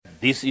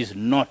This is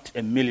not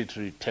a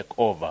military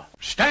takeover.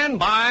 Stand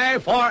by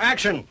for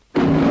action.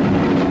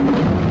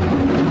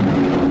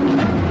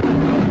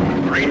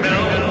 Greenville,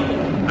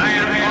 I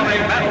am on a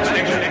battle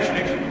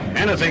station.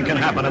 Anything can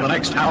happen in the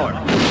next hour.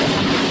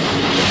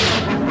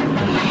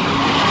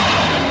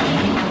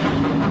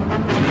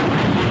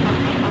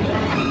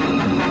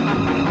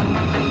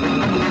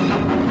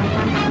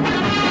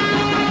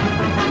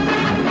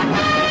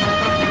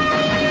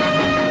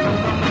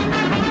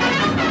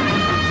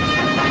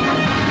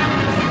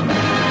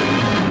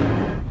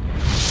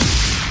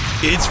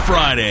 It's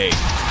Friday,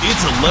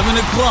 it's 11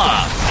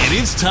 o'clock, and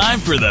it's time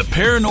for the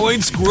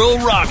Paranoid Squirrel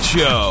Rock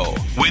Show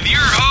with your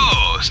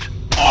host,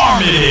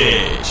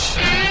 Armitage.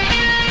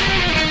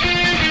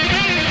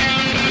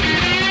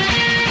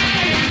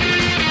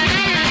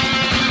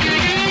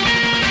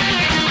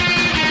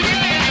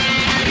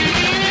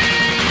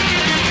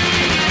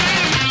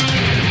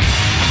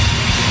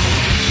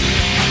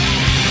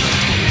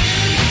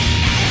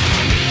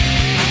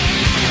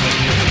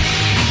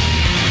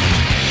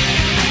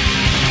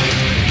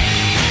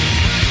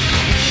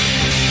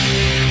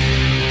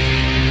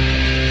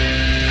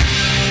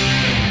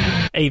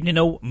 Evening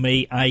all,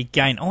 me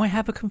again. I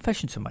have a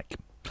confession to make.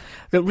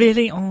 That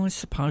really, I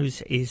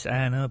suppose, is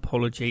an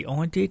apology.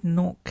 I did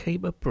not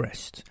keep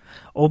abreast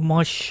of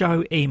my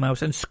show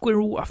emails and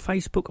squirrel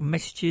Facebook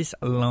messages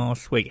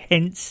last week.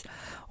 Hence,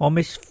 I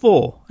missed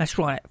 4. That's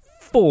right,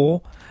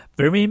 4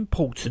 very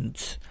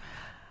important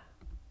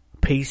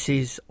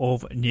pieces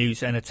of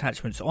news and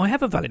attachments. I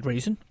have a valid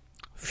reason.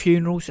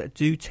 Funerals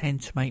do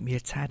tend to make me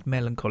a tad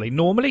melancholy.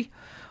 Normally,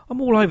 I'm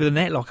all over the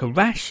net like a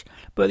rash,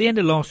 but at the end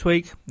of last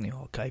week, I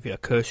gave it a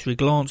cursory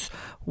glance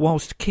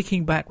whilst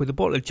kicking back with a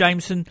bottle of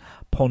Jameson,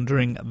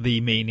 pondering the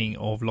meaning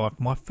of life.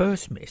 My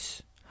first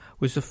miss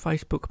was the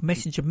Facebook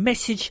Messenger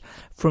message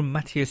from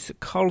Matthias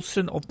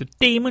Carlson of the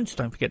Demons,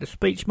 don't forget the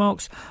speech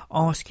marks,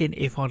 asking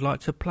if I'd like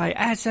to play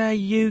as a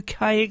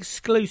UK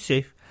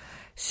exclusive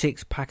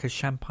 6-pack of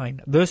champagne.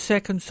 The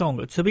second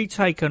song to be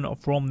taken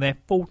from their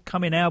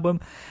forthcoming album,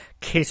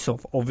 Kiss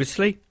Off,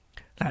 obviously.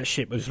 That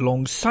ship has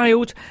long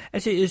sailed,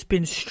 as it has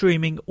been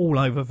streaming all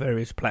over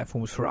various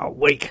platforms for a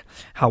week.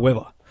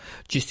 However,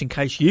 just in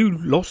case you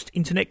lost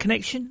internet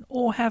connection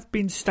or have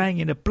been staying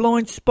in a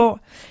blind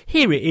spot,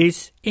 here it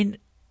is in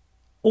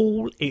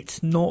all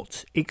its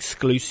not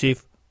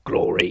exclusive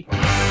glory.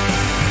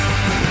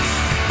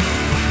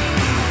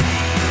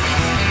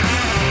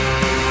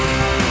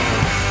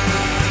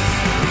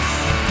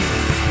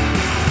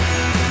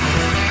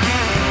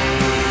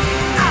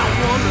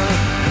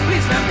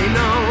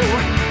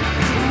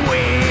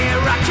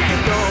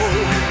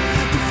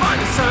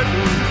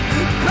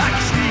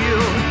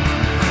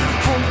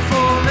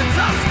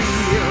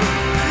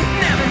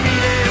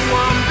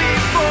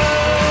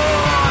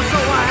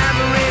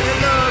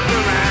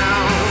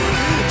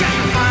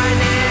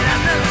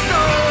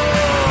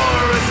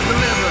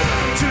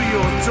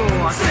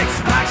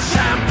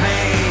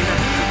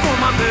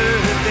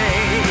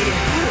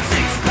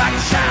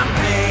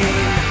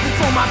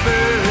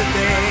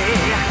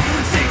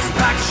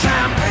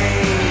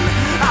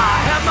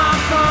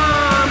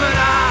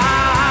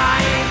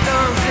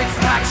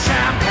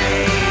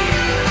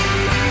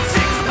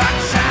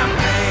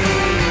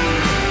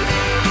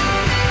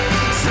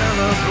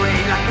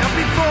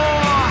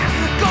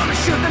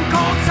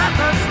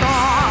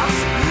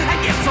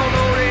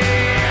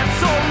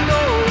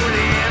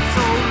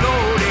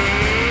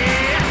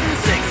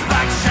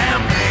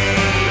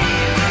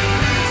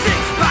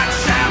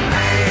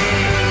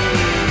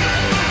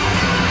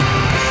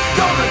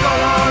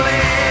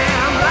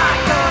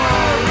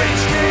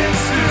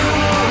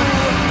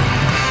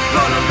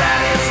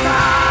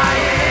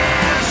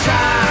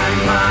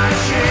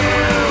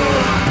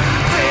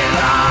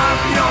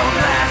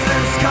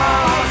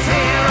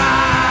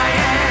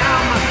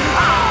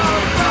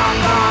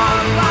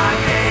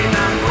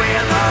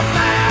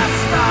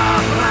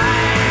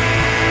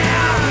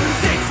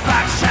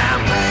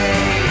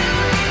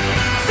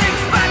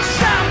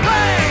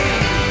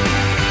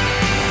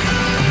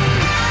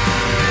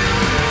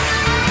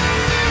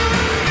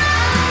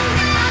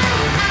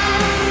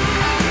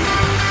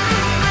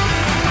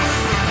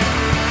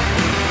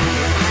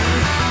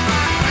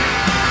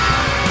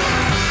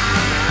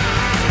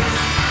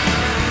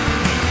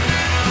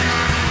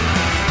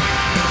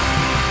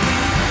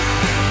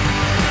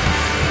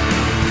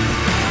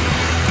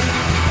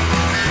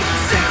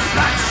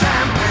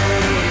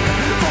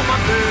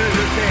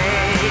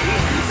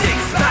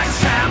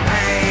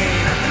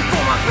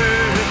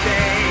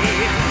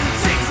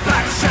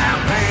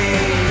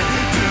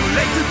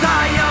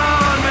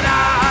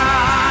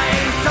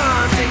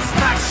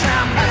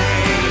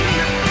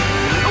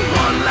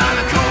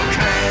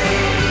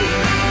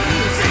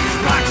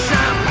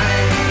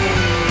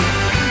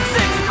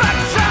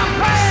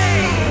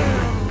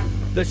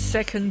 The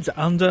second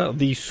under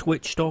the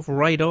switched off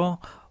radar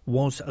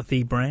was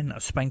the brand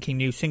spanking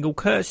new single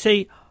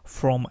courtesy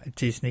from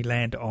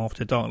Disneyland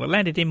After Dark that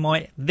landed in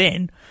my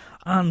then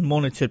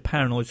unmonitored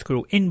Paranoid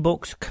Squirrel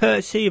inbox,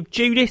 courtesy of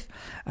Judith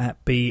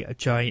at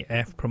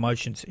BJF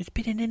Promotions. It's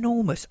been an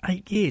enormous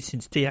 8 years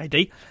since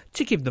DAD,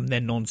 to give them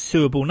their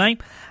non-suable name,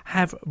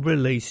 have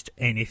released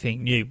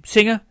anything new.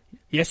 Singer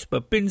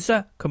Jesper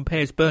Binzer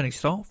compares Burning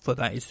Star, for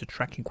that is the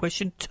track in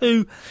question,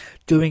 to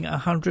doing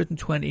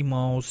 120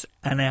 miles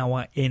an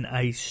hour in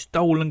a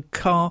stolen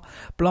car,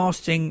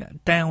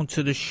 blasting down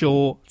to the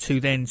shore, to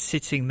then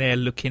sitting there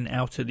looking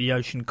out at the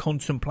ocean,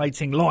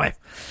 contemplating life.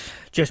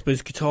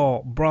 Jesper's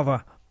guitar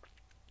brother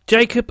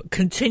Jacob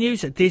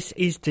continues, this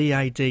is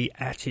DAD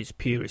at its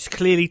purest,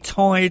 clearly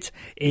tied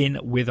in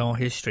with our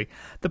history.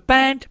 The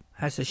band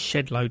has a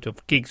shed load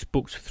of gigs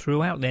booked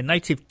throughout their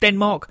native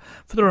Denmark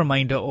for the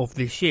remainder of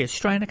this year,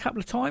 straying a couple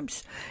of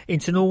times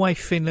into Norway,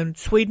 Finland,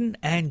 Sweden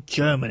and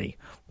Germany,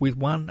 with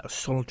one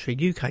solitary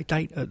UK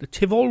date at the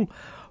Tivoli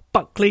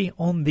Buckley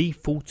on the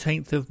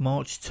 14th of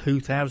March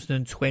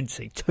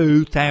 2020.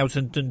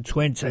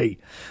 2020.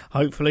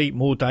 Hopefully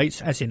more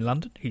dates, as in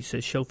London, he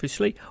says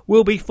shelfishly,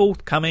 will be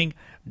forthcoming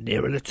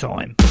nearer the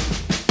time.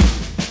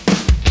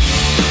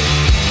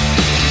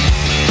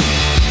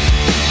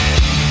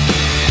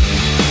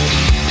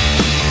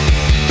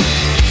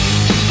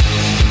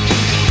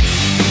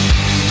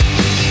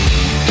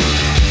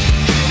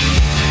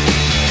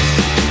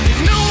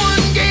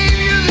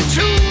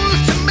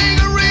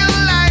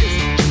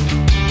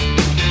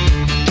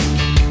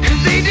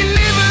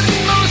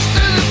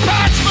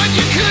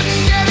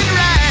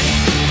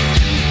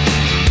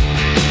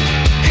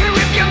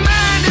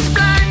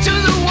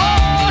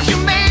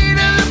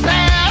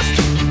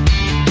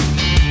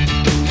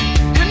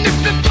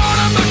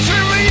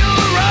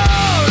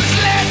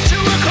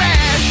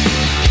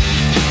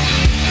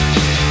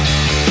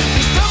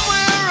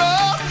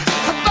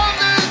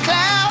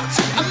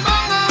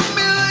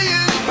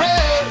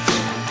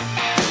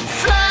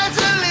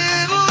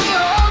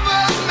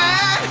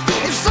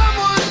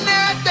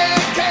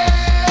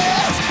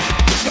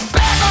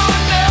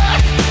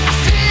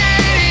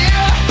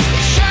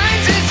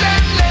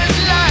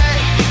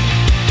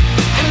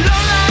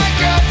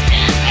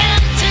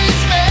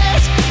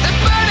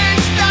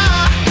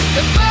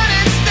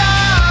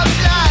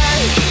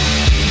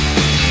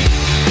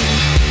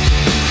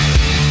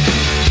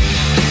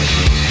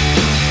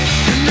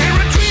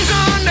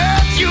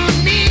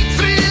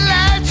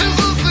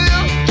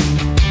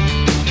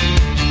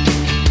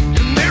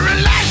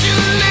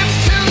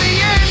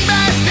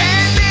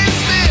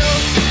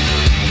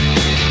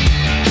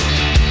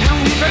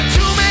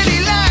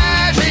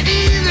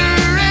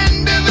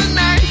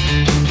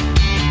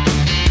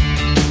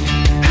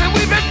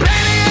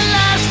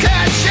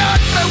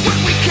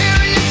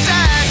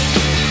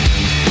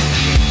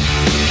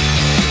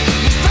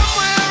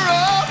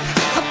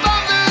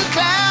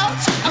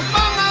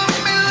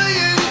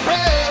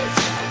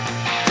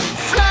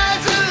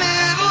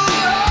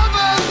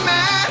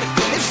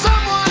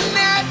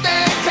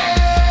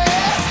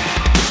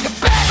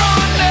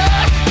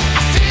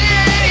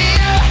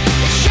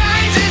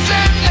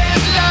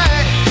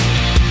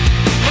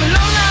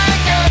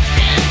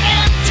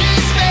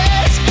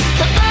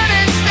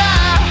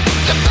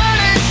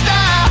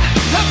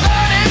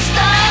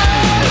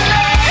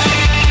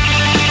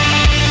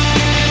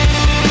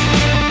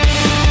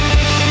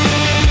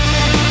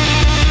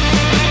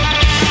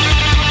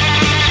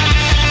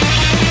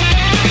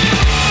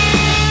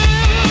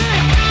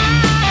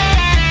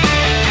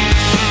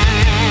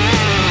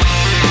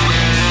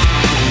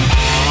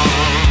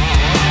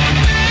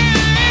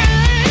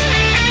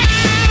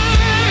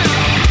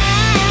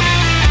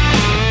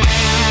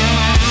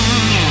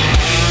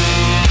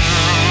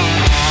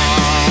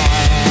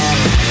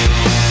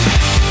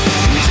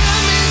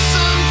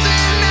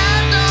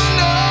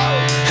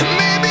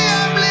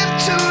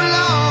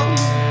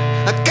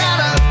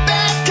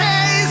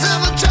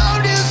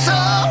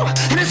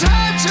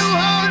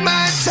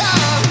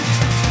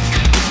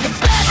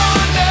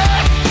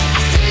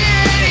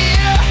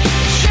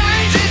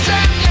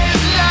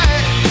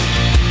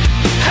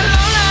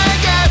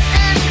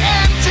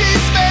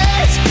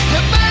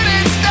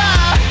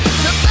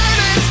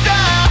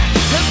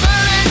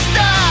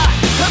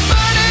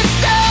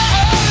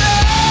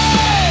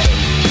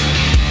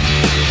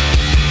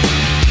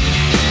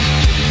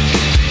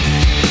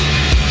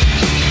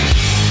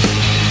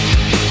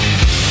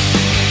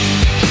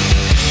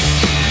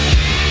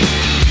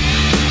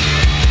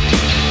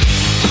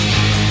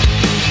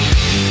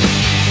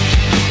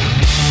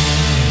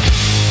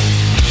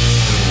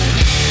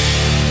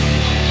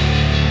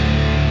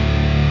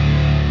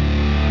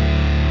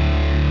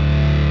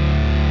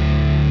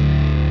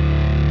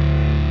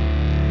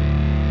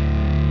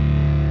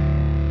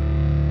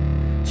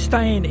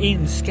 Staying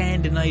in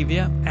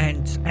Scandinavia,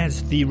 and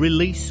as the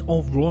release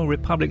of Royal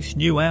Republic's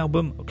new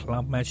album,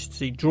 Club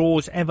Majesty,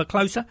 draws ever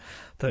closer,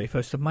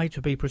 31st of May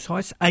to be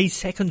precise, a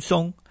second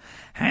song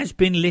has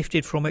been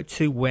lifted from it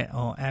to whet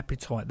our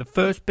appetite. The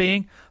first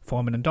being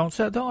Fireman and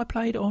Dancer, that I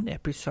played on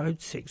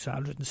episode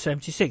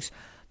 676.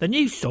 The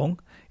new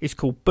song is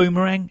called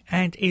Boomerang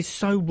and is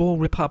so Royal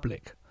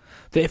Republic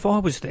that if I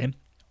was them,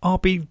 I'll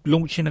be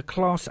launching a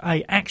Class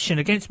A action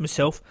against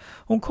myself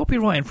on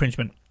copyright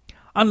infringement.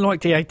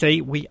 Unlike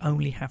DAD, we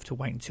only have to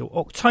wait until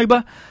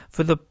October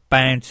for the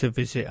band to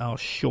visit our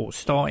short,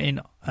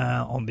 starting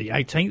on the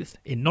 18th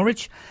in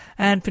Norwich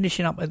and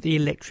finishing up at the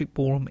Electric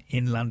Ballroom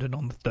in London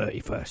on the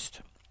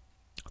 31st.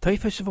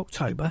 31st of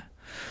October?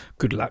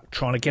 Good luck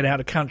trying to get out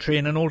of the country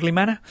in an orderly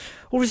manner.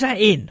 Or is that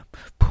in?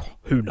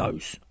 Who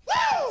knows?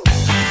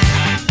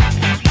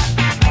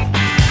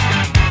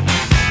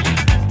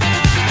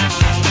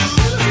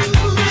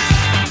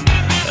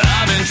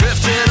 I've been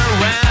drifting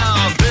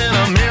around, been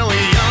a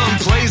million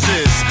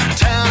places.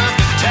 Town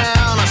after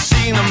town, I've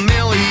seen a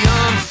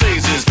million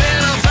faces.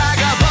 Been a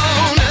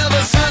vagabond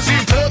ever since you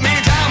put me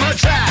down the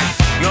track.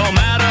 No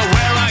matter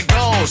where I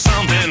go,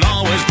 something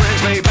always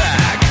brings me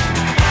back.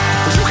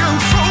 You can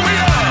throw me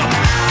up,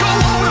 go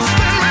on and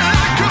spin me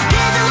like a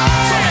boomerang.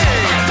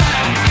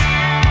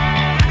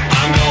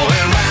 I'm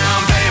going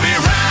round, baby,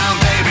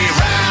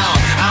 round.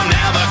 I'm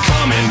never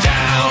coming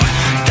down,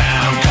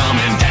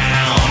 coming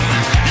down.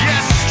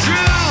 Yes, it's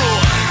true,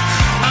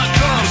 I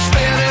come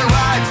spinning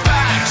right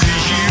back to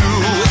you.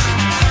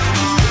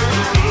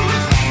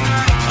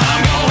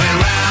 I'm going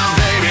round,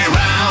 baby,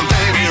 round.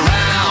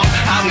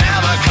 I'm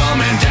never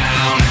coming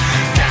down,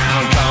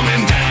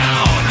 coming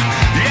down.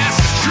 Yes,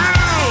 it's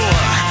true,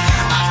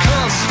 I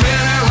come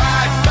spinning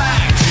right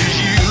back to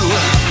you.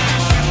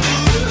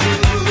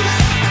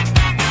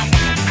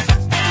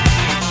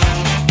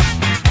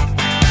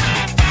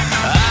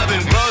 I've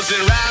been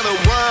buzzing around the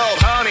world,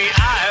 honey,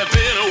 I have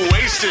been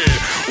wasted.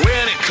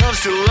 When it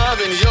comes to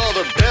loving, you're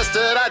the best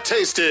that I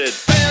tasted.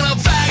 Been a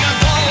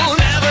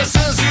vagabond ever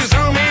since you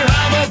threw me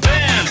round the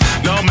bend.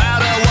 No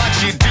matter what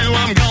you do,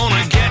 I'm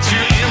gonna get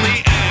you in the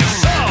end.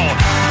 So,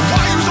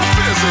 why you so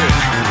busy?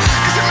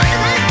 'Cause you make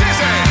me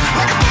dizzy,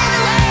 like a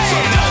boomerang. So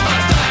know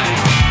that thing.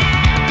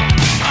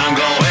 I'm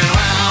going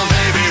round,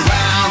 baby,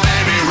 round.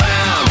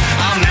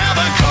 I'm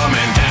never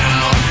coming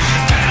down,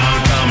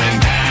 coming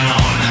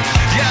down.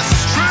 Yes,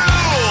 it's true,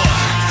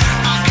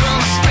 I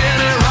come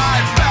spinning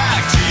right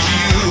back to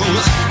you.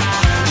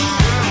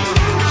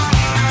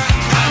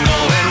 I'm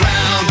going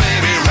round,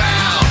 baby,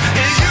 round.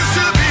 It used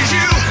to be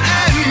you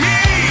and me,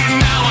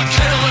 now I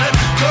can't let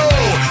go.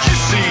 You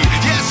see,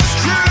 yes, it's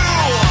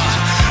true,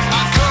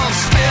 I come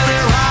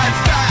spinning right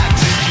back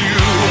to you.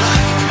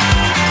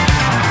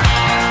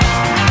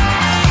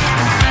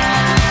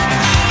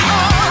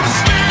 I'm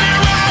spinning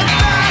right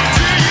back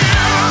to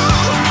you.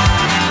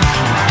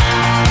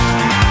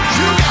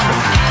 You got me.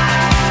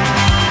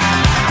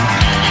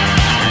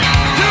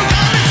 You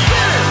got me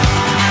spinning.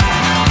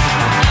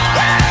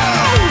 Woo!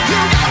 You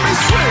got me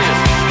swinging.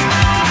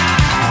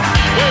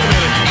 Wait a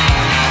minute.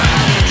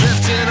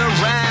 Drifting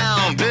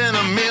around, been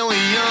a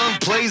million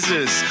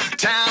places.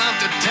 Town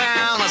after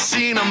town, I've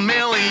seen a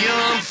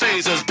million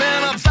faces.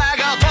 Been a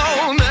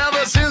vagabond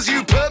ever since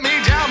you put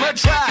me down the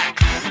track.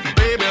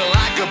 Baby,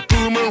 like a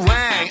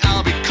boomerang,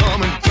 I'll be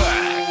coming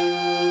back.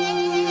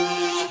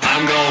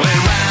 I'm going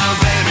round,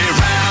 baby,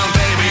 round.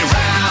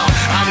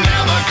 I'm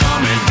never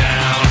coming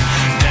down,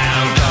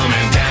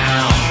 coming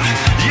down.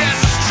 Yes,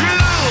 it's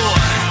true,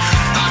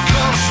 I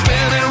come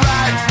spinning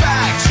right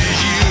back to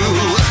you.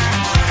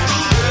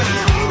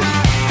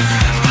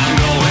 I'm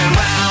going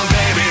round,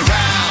 baby,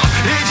 round.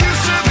 It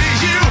used to be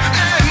you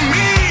and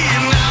me,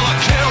 now I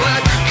can't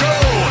let go.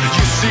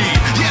 You see,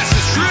 yes,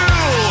 it's true,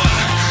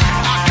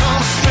 I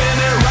come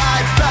spinning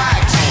right back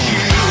to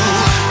you.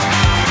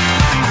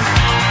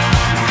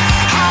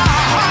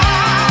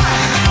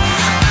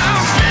 I'm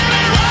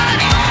spinning right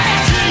back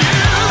to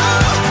you.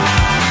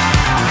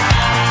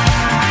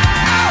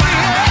 Oh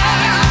yeah,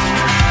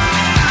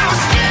 I'm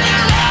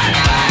spinning right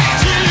back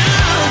to you.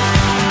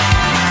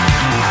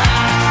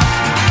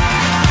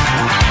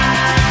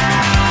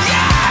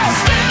 Yeah, I'm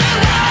spinning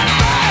right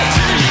back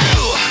to you.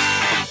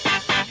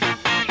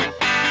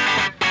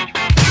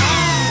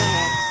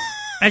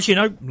 As you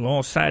know,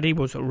 last Saturday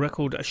was a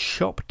record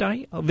shop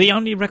day. The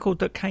only record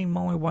that came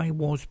my way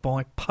was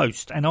by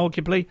post, and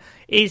arguably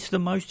is the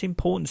most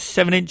important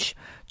 7-inch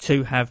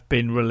to have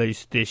been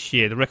released this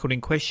year. The record in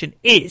question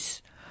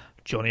is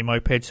Johnny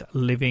Moped's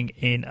Living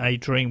in a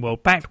Dream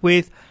World, backed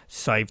with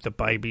Save the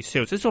Baby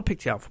Seals. As I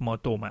picked it up from my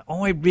doormat,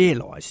 I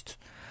realised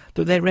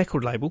that their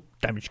record label,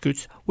 Damaged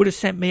Goods, would have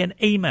sent me an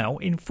email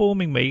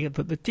informing me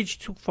that the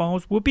digital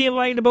files would be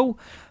available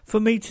for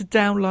me to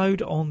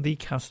download on the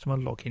customer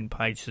login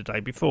page the day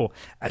before,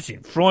 as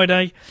in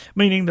Friday,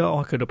 meaning that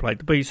I could have played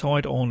the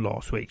B-side on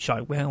last week's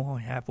show. Well,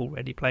 I have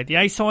already played the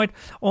A-side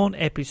on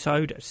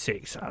episode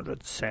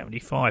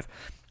 675.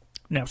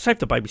 Now, Save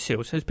the Baby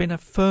Seals has been a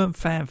firm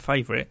fan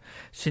favourite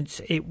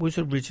since it was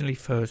originally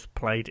first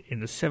played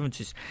in the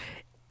 70s.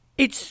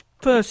 Its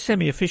first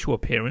semi-official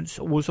appearance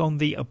was on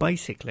the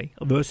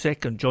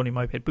second Johnny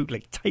Moped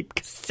bootleg tape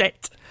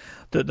cassette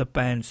that the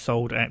band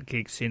sold at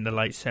gigs in the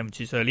late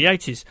 70s, early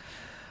 80s.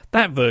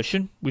 That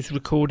version was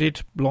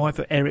recorded live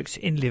at Eric's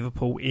in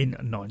Liverpool in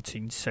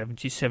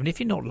 1977. If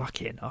you're not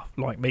lucky enough,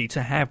 like me,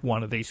 to have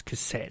one of these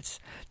cassettes,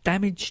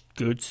 Damaged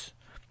Goods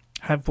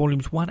have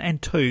volumes 1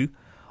 and 2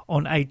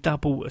 on a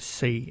double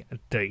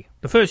CD.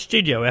 The first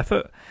studio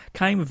effort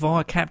came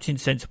via Captain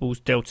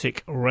Sensible's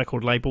Deltic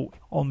record label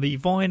on the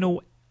vinyl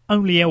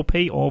only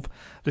LP of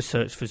The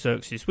Search for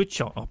Xerxes, which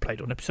I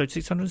played on episode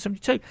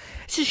 672.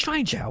 It's a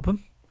strange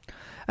album,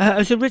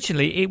 as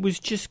originally it was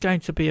just going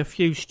to be a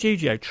few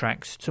studio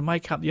tracks to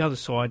make up the other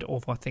side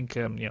of, I think,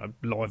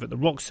 Live at the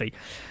Roxy.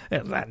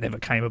 That never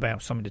came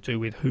about, something to do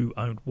with who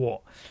owned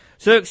what.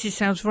 Xerxes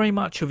sounds very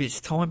much of its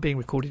time, being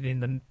recorded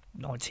in the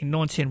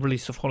 1990 and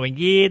released the following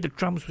year. The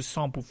drums were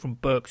sampled from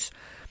Burke's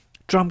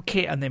drum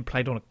kit and then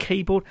played on a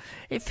keyboard.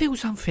 It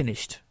feels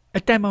unfinished, a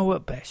demo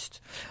at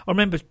best. I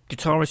remember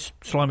guitarist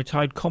Slimy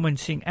Toad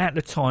commenting at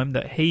the time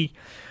that he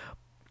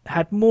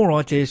had more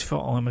ideas for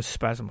I'm a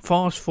Spasm.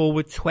 Fast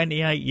forward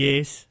 28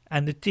 years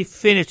and the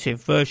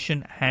definitive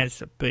version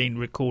has been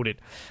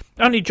recorded.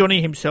 Only Johnny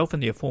himself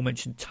and the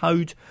aforementioned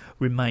Toad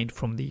remained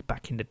from the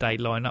back in the day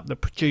lineup that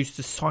produced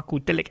the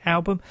Psychedelic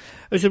album,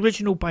 as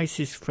original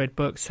bassist Fred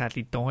Burke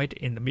sadly died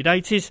in the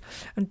mid-80s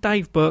and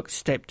Dave Burke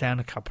stepped down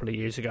a couple of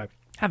years ago.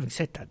 Having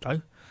said that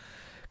though,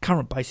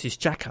 current bassist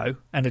Jacko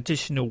and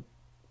additional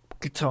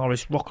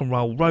guitarist Rock and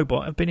Roll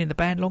Robot have been in the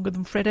band longer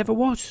than Fred ever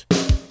was.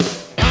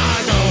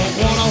 I don't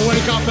wanna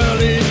wake up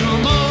early in the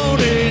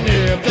morning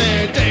if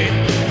they're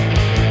dead.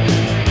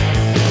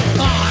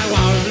 I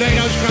won't let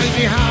those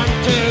crazy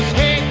hunters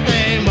hit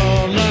them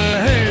on the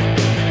head.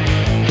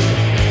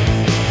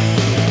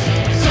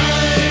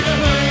 Save the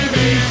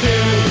baby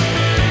soon.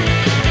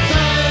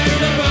 Save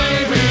the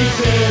baby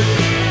soon.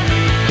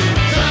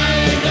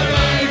 Save the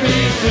baby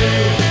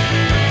soon.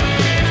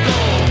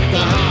 Stop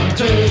the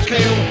hunters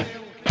kill.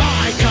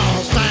 I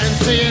can't stand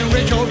seeing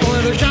Richard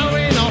Boyle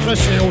showing off a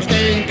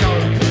sealskin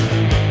coat.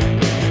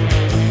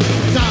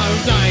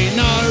 Don't they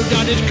know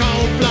that it's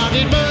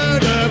cold-blooded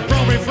murder,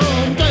 probably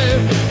from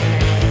death?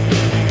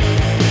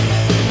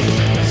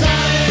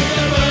 Save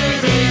the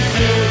baby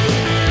soon.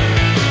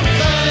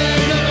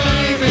 Save the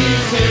baby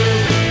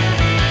soon.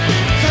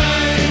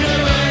 Save the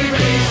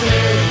baby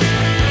soon.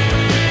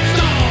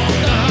 Stop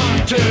the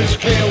hunters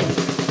kill.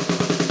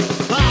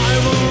 I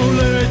won't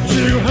let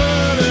you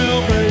hurt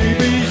our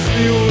baby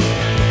still.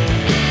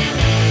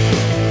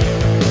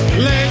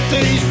 Let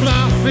these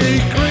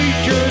fluffy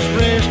creatures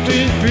rest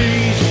in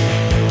peace.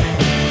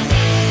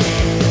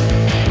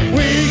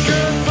 We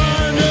can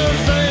find a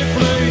safe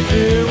place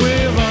here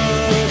with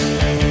us.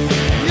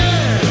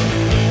 Yeah,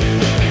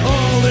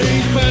 all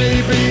these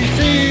baby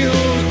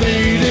seals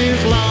need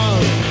is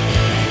love.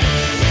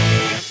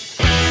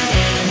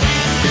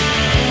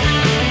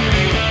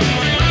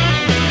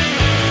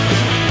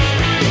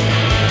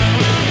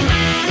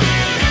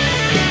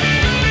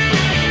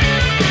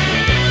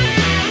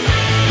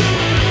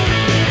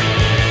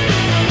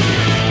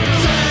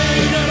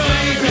 Save the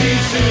baby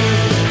soon.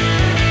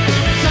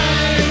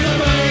 Save the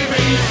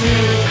baby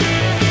soon.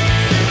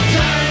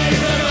 Save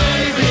the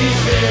baby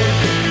soon.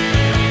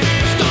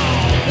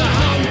 Stop the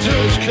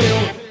hunters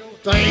kill.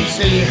 They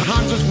see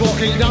hunters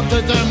walking up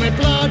to them with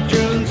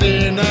bludgeons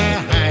in their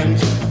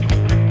hands.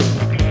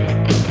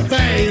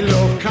 They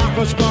look up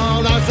and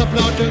smile as the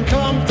bludgeon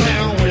comes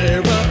down with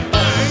a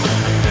bang.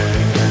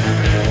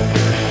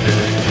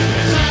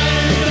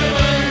 Save the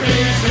baby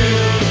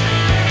soon.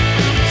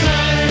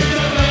 Save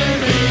the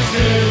baby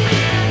soon.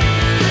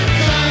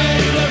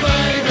 Save the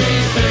baby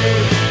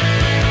soon.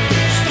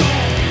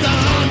 Stop the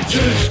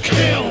hunters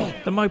kill.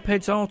 The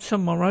Mopeds are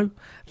tomorrow.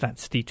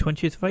 That's the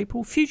 20th of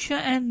April. Future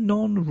and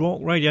non-rock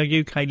radio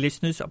UK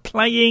listeners are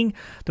playing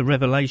the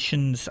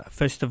Revelations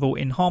Festival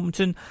in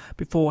Harmonton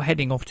before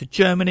heading off to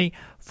Germany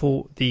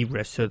for the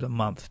rest of the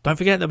month. Don't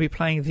forget they'll be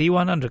playing the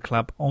 100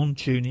 Club on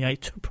June the 8th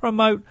to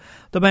promote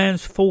the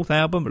band's fourth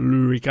album,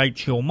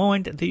 Lubricate Your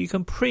Mind, that you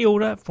can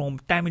pre-order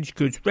from Damaged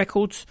Goods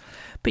Records.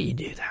 But you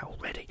knew that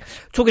already.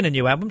 Talking of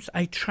new albums,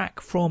 a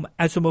track from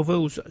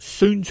Asimoville's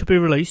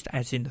soon-to-be-released,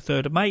 as in the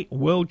 3rd of May,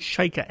 World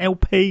Shaker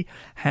LP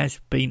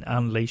has been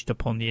unleashed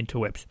upon the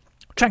interwebs.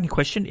 The track in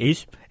question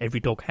is Every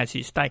Dog Has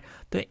Its Day.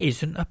 That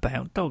isn't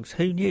about dogs.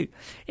 Who knew?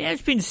 It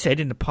has been said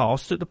in the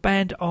past that the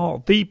band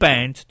are the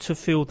band to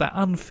fill that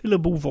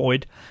unfillable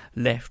void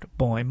left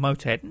by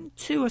Motorhead. And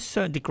to a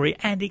certain degree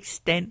and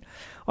extent,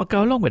 I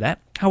go along with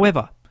that.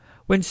 However,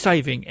 when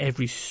saving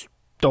Every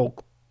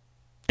Dog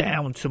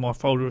down to my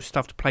folder of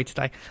stuff to play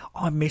today,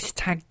 I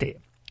mistagged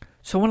it.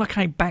 So when I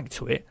came back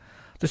to it,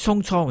 the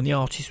song title and the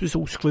artist was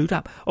all screwed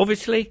up.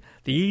 Obviously,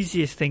 the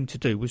easiest thing to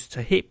do was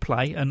to hit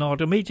play and I'd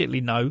immediately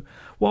know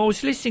what I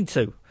was listening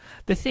to.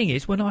 The thing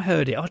is, when I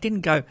heard it, I didn't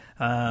go,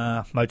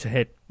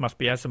 Motorhead, must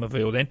be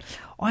Asimoville then.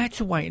 I had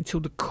to wait until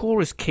the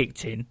chorus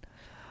kicked in,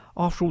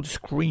 after all the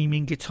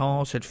screaming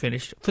guitars had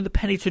finished, for the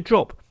penny to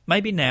drop.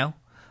 Maybe now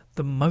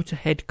the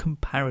Motorhead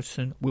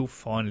comparison will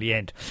finally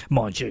end.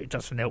 Mind you, it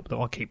doesn't help that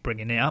I keep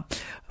bringing it up.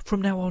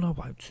 From now on I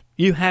won't.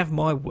 You have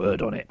my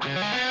word on it.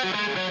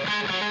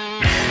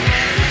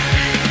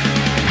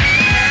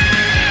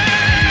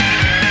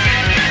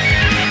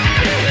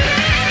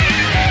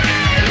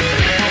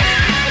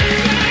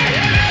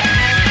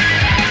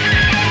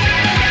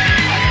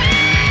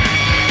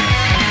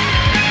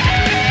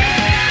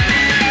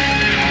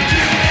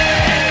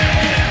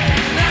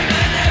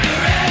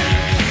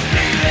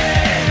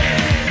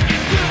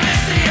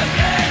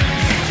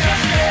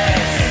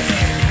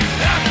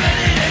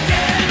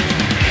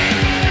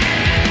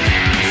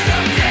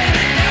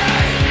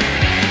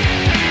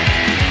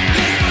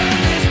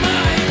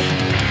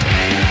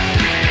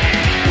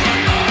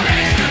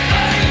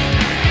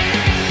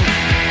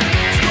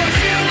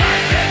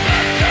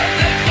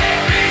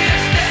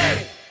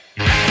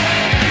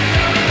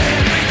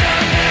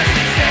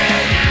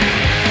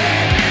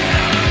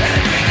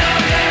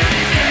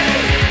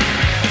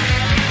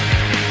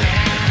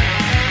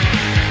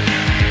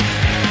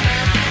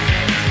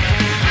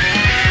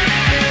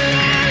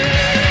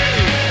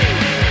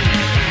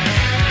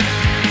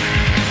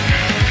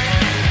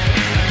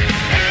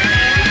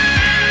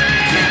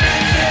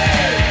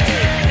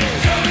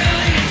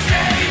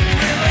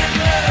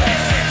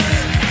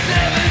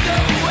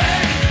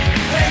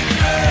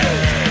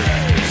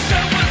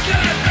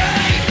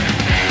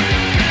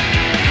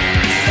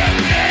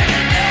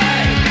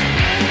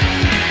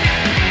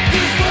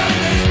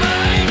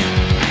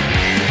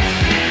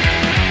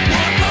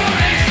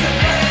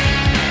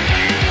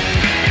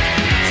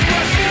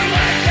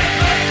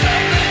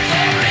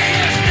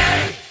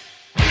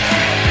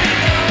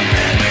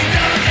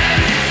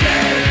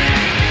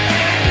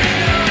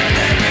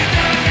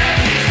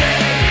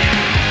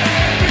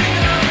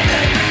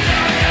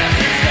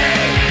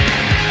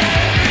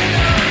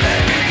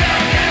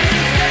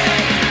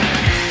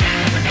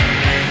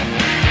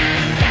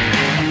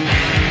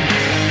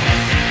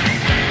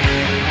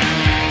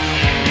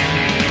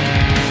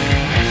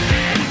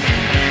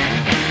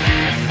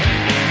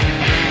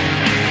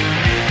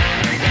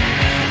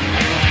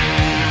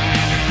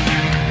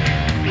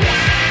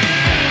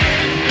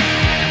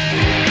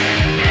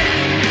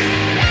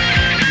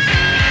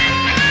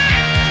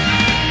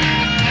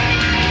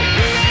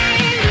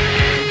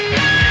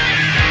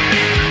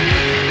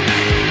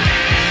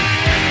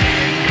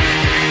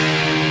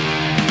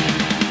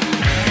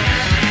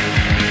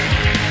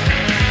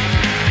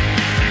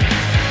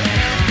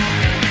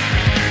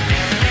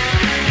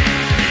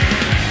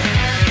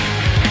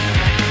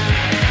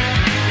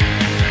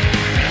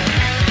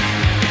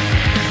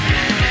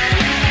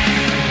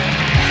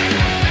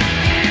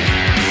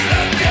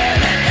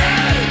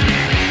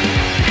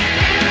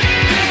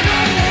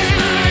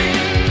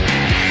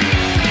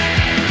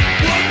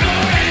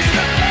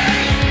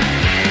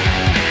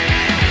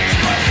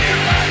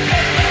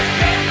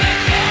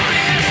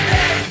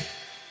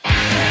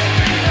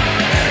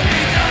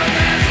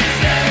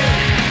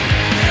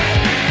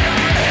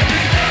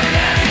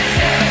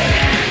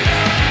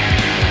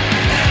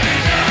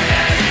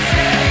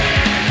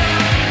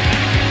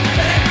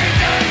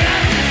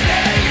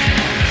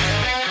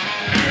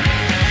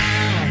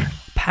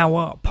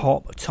 power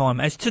pop time,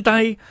 as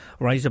today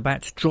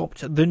Razorbacks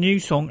dropped the new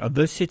song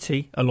The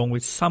City along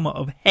with Summer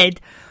of Head,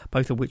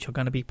 both of which are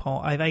going to be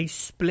part of a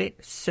split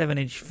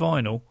 7-inch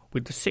vinyl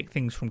with the Sick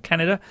Things from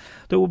Canada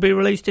that will be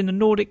released in the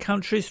Nordic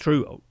countries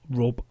through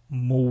Rob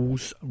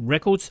Moore's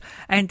Records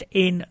and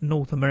in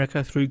North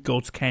America through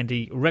God's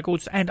Candy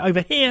Records, and over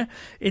here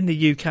in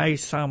the UK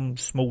some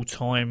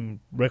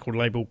small-time record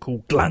label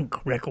called Glunk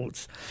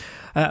Records.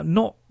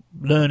 Not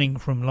learning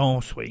from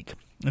last week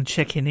and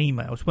checking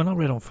emails, when I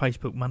read on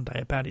Facebook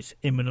Monday about its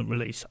imminent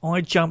release,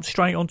 I jumped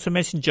straight onto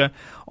Messenger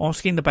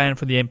asking the band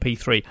for the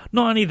MP3.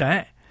 Not only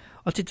that,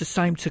 I did the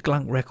same to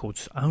Glunk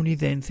Records, only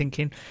then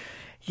thinking,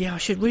 yeah, I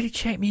should really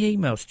check my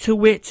emails. To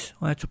wit,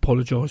 I had to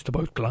apologise to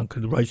both Glunk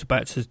and the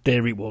Razorbacks, as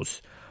there it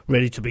was,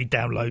 ready to be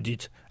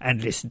downloaded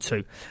and listened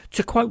to.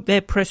 To quote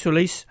their press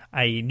release,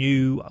 a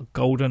new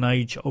golden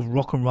age of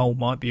rock and roll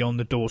might be on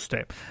the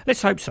doorstep.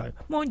 Let's hope so.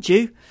 Mind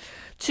you,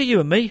 to you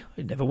and me,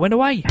 it never went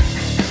away.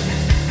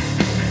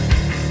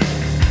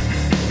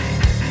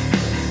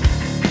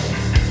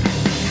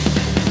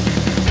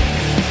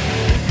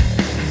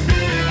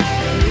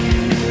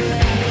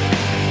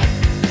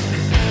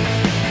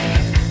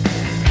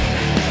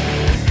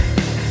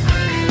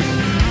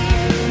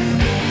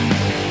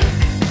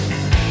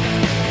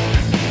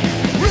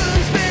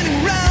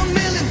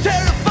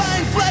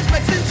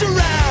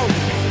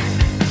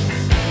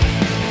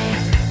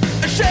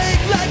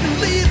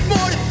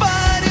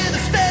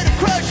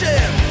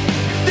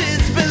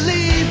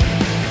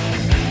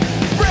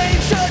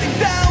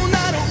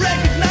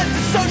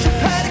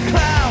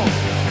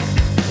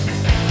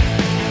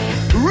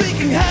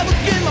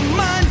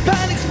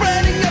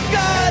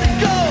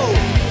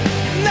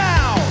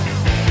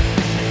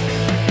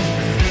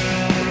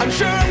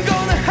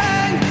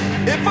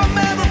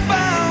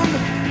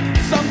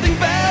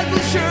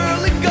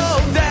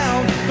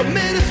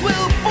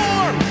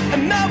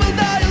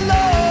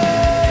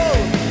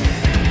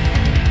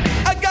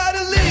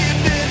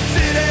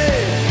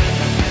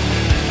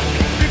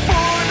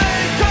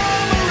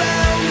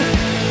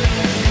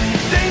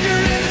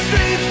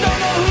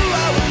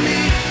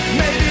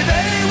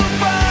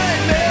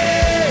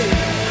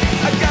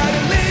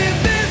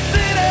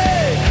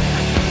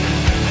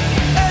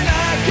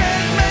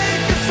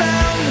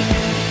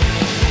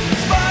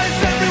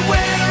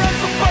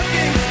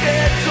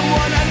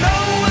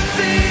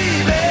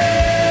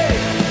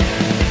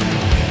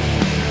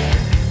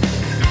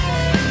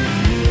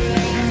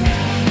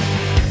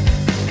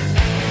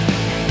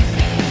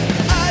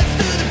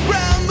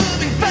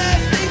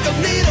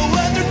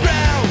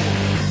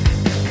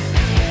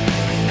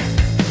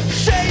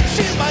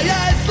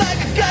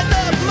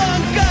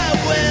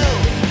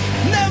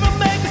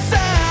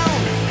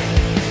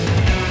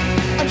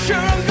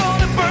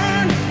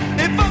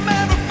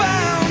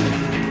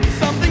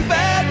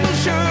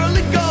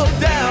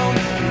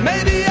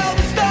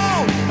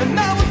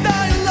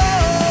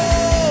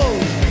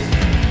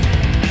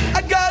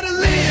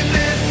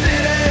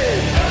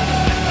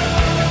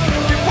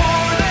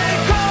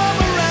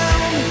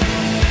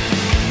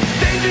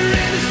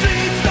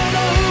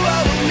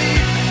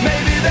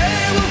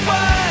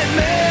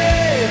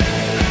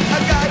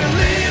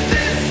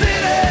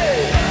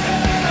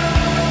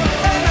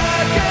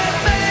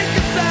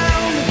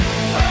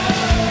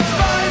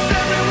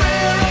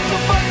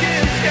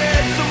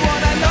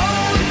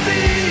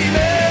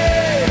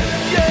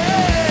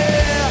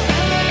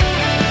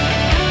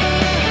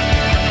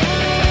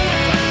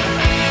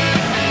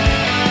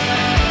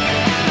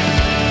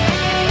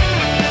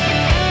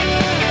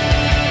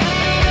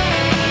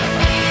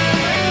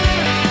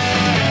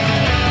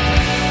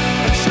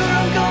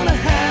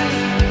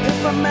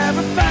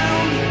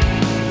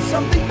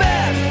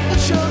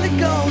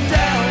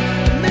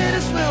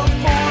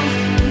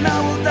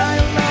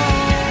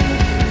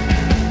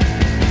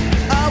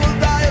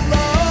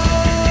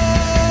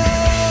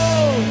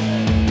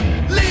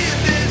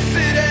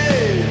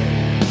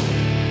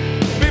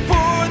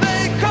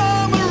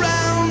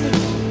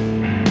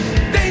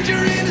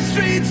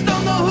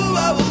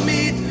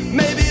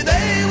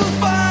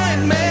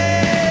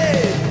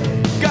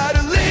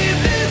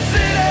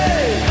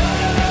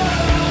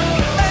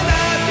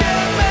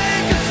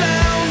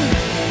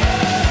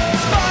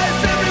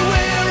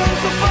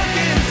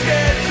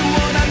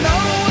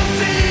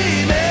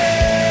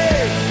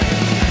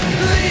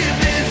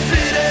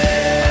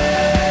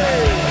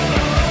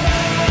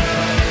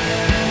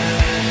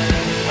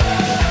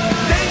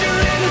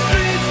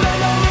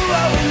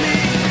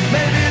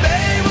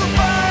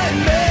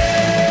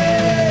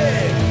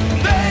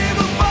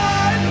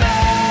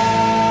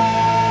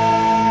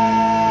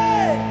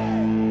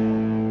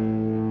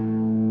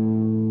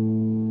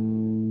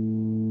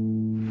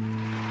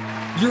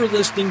 You're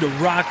listening to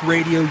Rock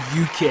Radio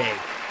UK,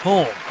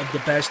 home of the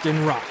best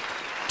in rock.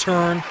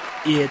 Turn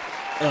it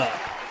up.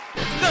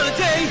 Another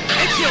day,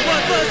 and you're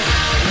worthless.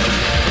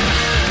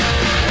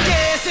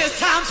 Guess it's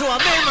time to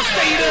amend my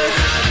status.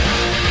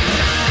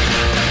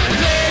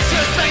 Let's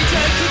just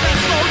stranger to the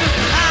smokers.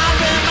 I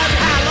remember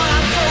how long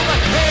I'm sober.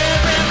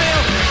 Every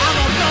meal, I'm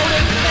a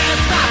golden. Let's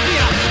stop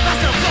here.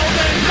 That's a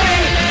golden.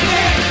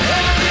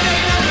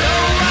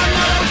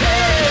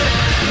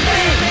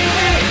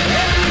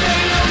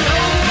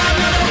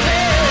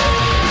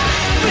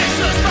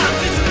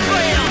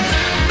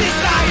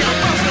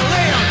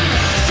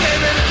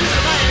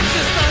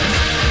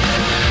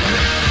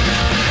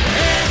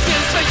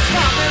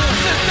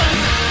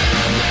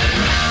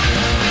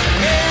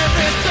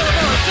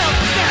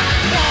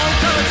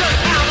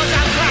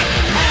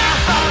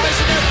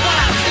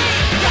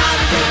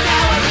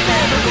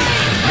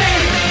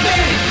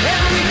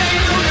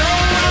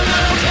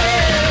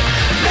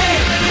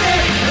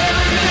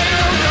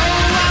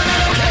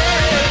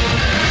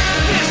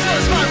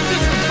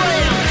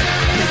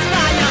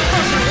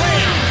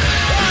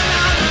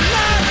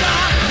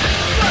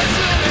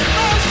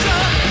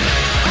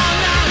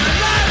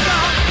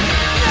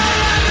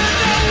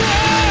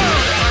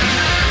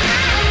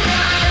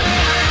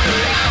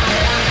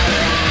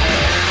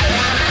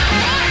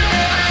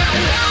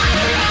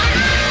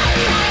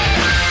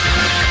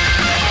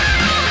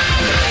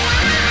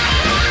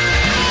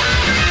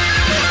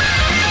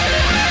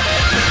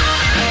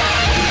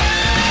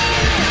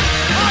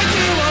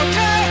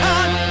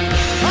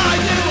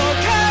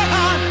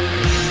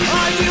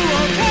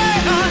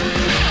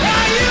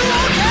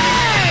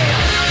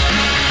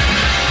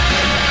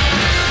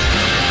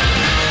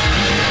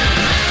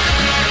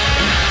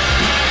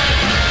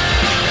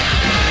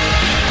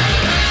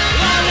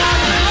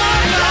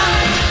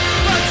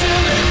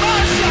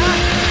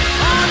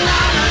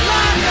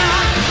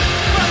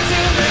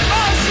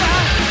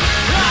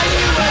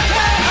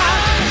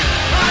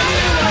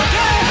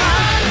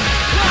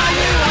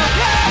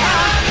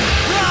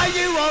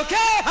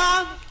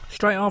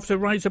 straight after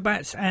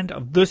Razorbacks and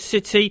The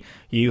City,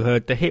 you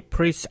heard The Hip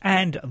Priests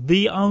and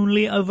the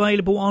only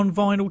available on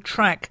vinyl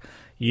track,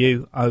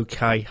 You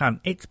OK Hunt.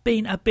 It's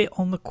been a bit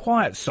on the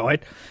quiet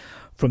side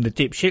from the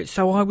Dipshits,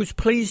 so I was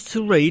pleased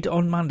to read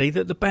on Monday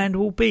that the band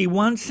will be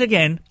once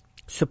again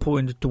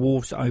supporting the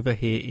Dwarves over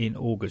here in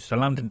August, the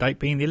London date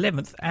being the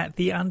 11th at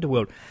the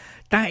Underworld.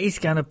 That is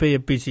going to be a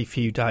busy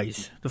few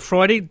days. The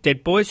Friday,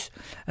 Dead Boys,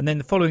 and then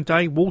the following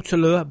day,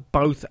 Waterloo,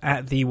 both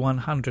at the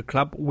 100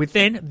 Club, with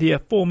then the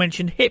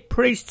aforementioned Hip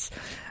Priests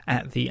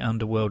at the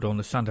Underworld on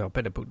the Sunday. I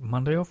better book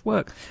Monday off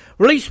work.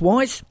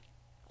 Release-wise,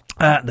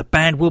 the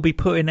band will be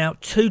putting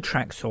out 2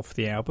 tracks off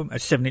the album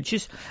at 7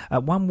 inches.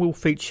 One will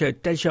feature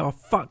Deja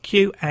Fuck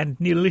You and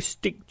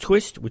Nihilistic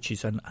Twist, which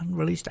is an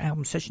unreleased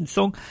album session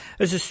song,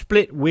 as a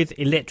split with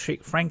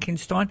Electric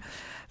Frankenstein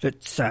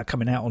that's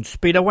coming out on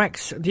Speedo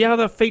Wax. The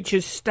other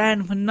features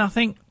Stand For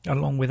Nothing,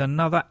 along with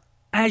another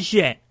as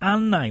yet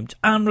unnamed,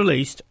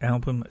 unreleased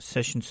album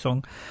session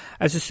song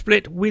as a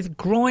split with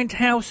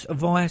Grindhouse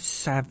via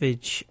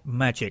Savage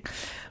Magic.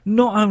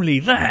 Not only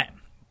that,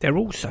 they're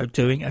also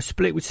doing a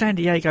split with San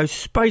Diego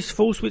Space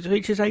Force, which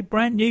features a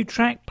brand new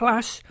track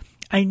plus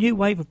a new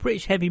wave of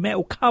British heavy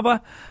metal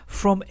cover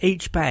from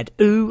each band.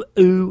 Ooh,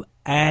 ooh,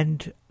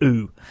 and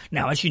ooh.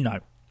 Now, as you know,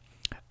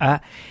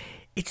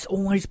 it's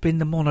always been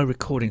the mono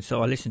recordings that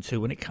I listen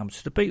to when it comes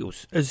to the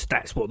Beatles, as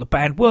that's what the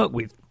band worked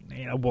with.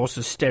 You know, whilst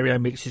the stereo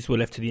mixes were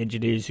left to the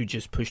engineers who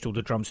just pushed all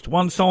the drums to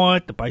one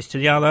side, the bass to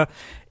the other,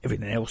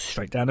 everything else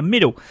straight down the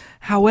middle.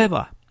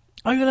 However,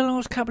 over the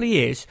last couple of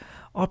years,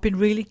 I've been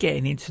really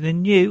getting into the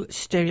new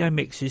stereo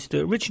mixes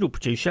the original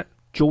producer,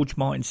 George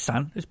Martin's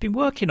son, has been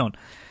working on.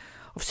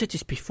 I've said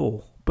this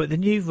before, but the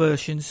new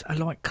versions are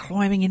like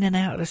climbing in and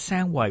out of the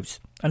sound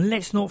waves. And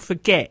let's not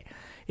forget,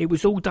 it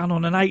was all done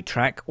on an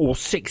 8-track, or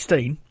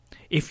 16,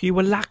 if you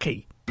were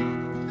lucky.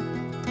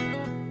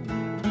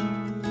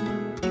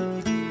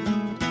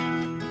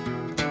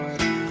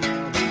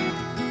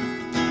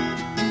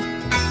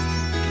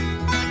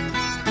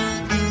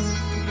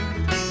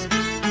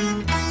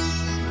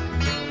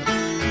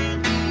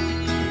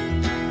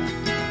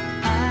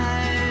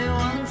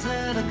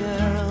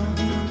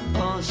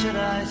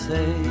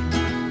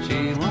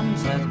 She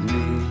once had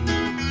me.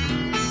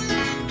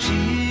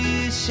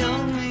 She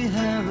showed me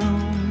her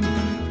room.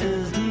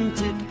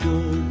 Isn't it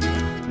good?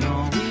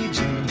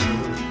 Norwegian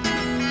wood.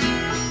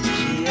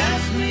 She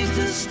asked me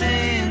to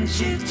stay and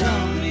she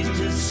told me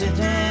to sit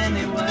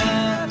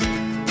anywhere.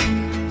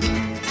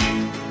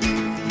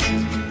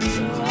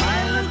 So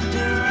I looked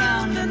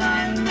around and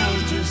I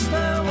noticed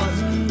there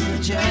wasn't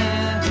a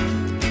chair.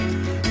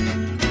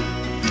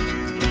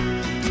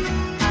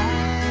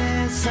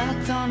 I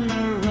sat on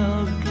the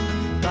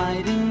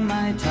biding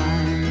my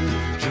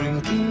time,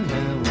 drinking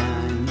her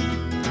wine.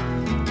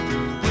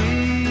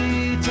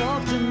 We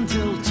talked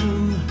until 2,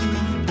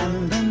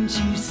 and then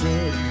she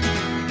said,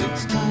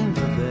 it's time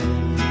for bed.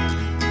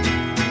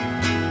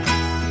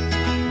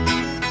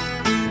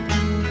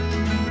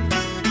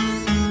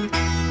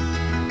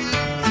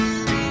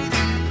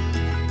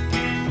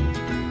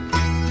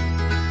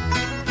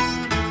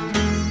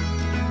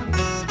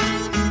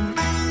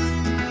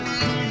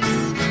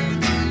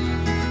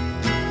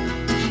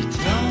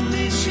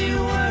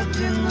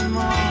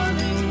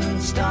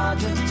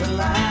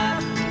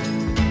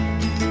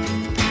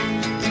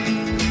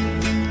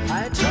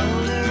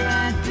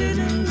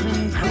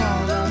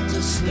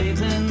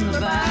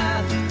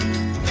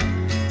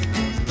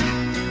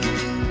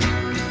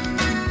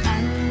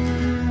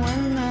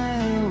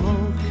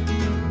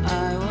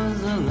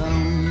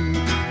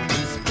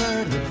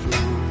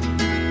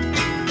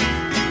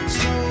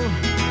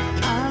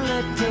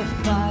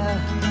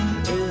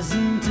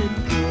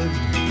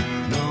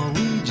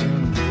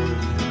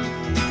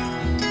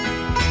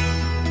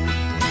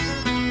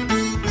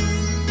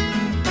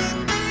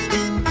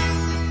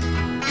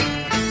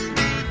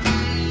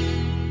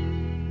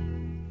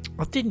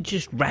 Didn't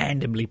just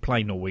randomly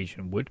play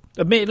Norwegian Wood.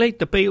 Admittedly,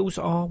 the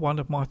Beatles are one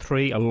of my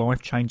 3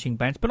 life-changing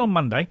bands, but on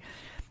Monday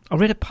I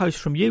read a post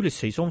from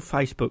Ulysses on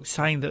Facebook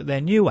saying that their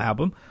new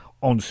album,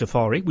 On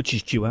Safari, which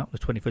is due out the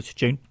 21st of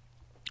June,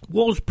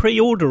 was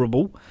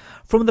pre-orderable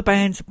from the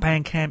band's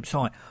Bandcamp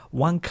site.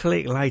 1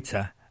 click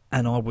later,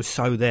 and I was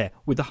so there,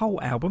 with the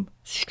whole album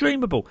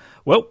streamable.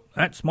 Well,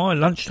 that's my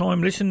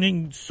lunchtime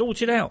listening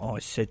sorted out, I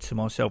said to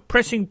myself,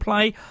 pressing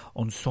play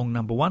on song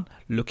number 1,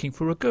 Looking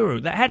for a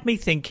Guru. That had me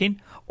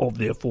thinking of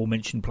the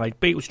aforementioned played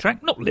Beatles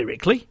track, not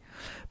lyrically,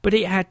 but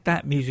it had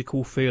that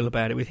musical feel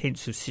about it with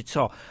hints of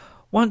sitar.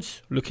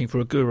 Once Looking for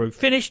a Guru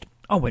finished,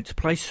 I went to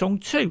play song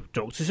 2,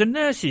 Doctors and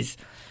Nurses.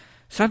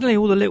 Suddenly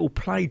all the little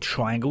play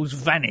triangles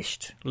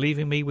vanished,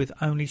 leaving me with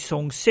only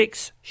song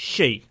 6,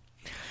 She.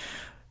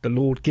 The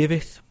Lord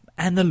giveth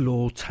and the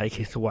Lord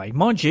taketh away.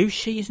 Mind you,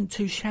 she isn't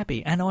too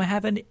shabby, and I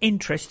have an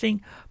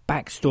interesting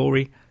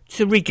backstory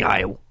to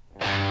regale.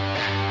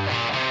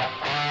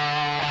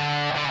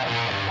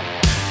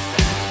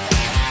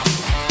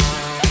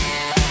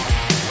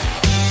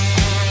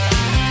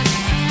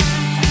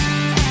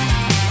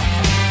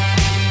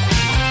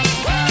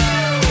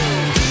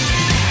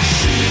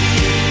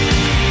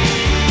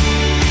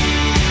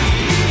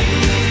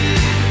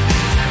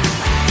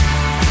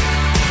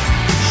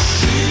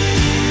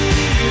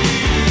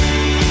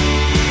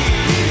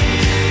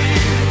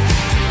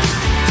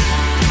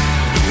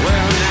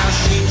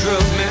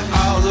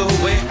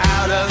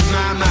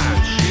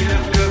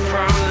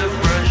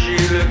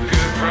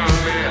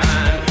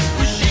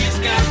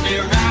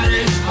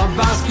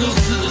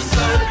 sparkles to the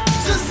sun.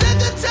 So set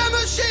the time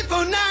machine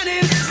for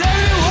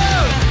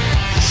 1971.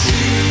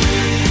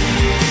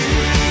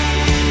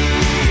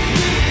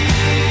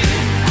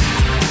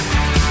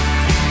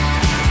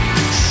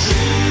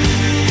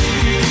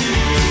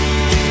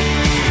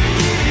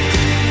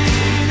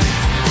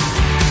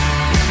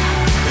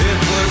 It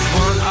was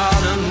one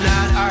autumn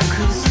night, I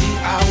could see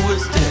I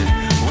was dead.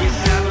 We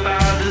sat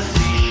by the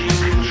sea, she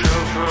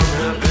controlled from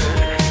her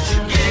bed. She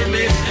gave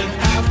me an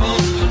apple,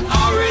 an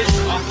orange,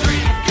 or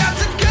three. Got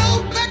to go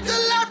back to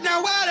life now,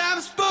 what I'm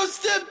supposed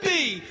to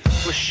be.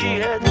 Well, she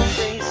had the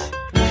face,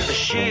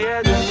 she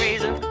had the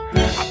reason.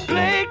 I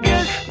played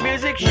good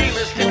music, she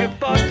mistook it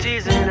for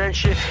teasing. And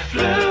she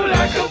flew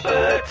like a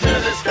bird to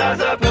the stars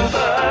up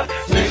above,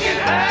 singing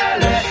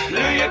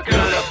hallelujah,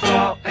 gonna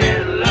fall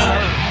in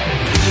love.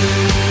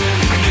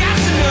 I got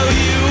to know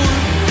you,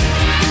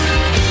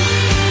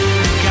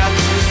 got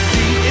to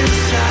see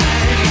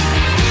inside.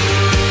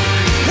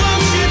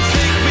 Won't you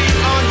take me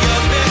on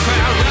your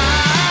background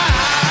ride?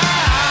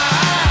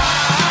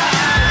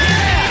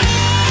 Yeah!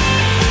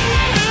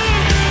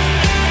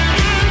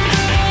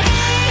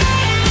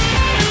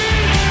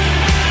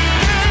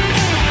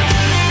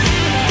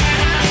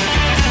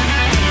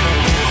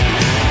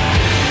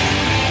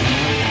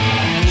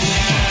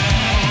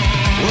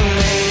 Well,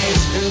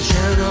 ladies and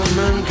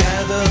gentlemen,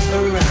 gather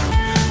around.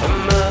 Her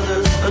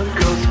mother's a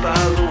ghost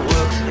by the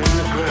works in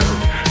the ground.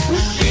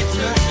 Well, she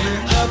took me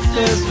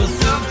upstairs for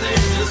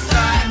something to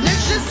sign. Then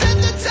she set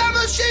the time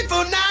machine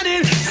for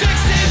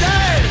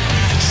 1969.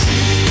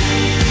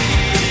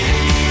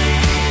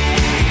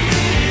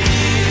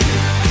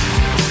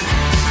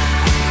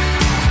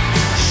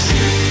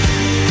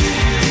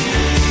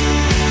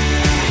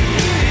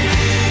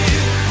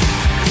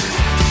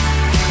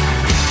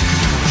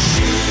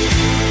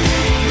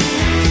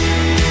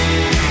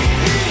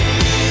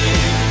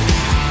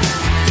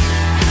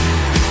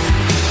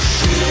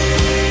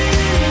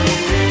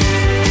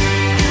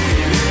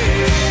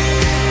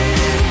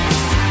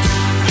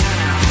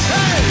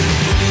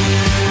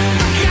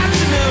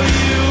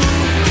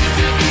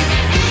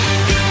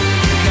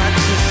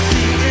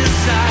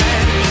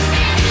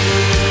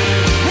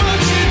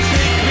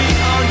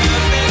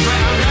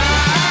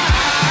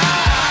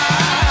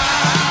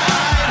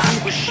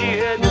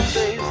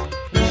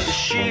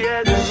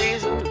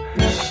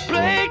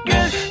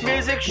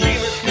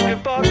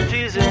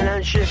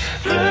 She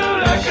flew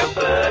like a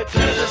bird to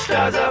the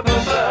stars up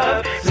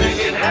above,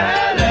 singing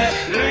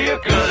hallelujah,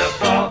 gonna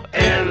fall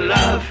in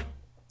love.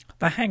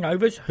 The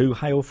Hangovers, who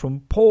hail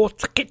from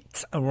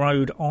Pawtucket,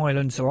 Rhode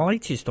Island's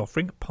latest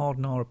offering,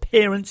 Pardon Our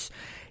Appearance,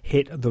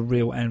 hit the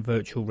real and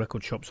virtual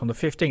record shops on the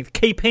 15th,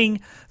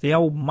 keeping the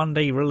old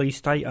Monday release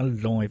date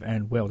alive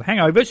and well. The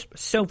Hangovers'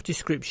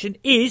 self-description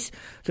is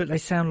that they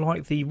sound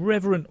like the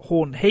Reverend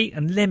Horton Heat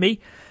and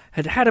Lemmy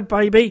had had a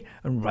baby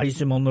and raised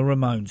them on the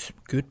Ramones.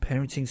 Good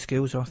parenting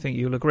skills, I think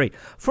you'll agree.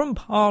 From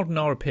Pardon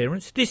Our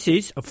Appearance, this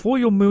is, for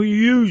your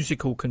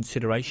musical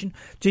consideration,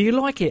 do you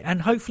like it?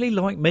 And hopefully,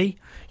 like me,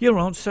 your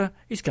answer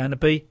is going to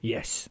be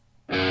yes.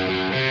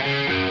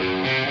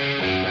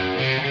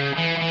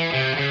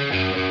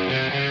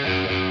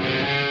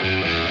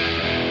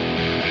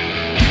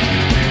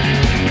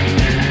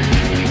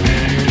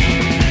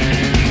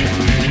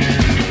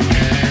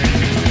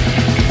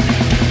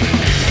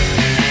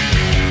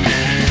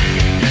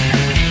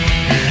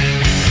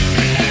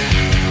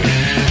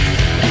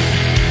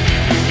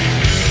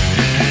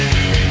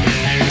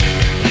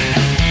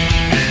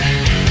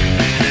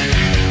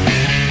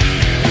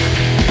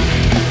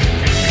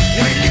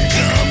 When you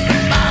come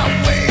my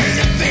way.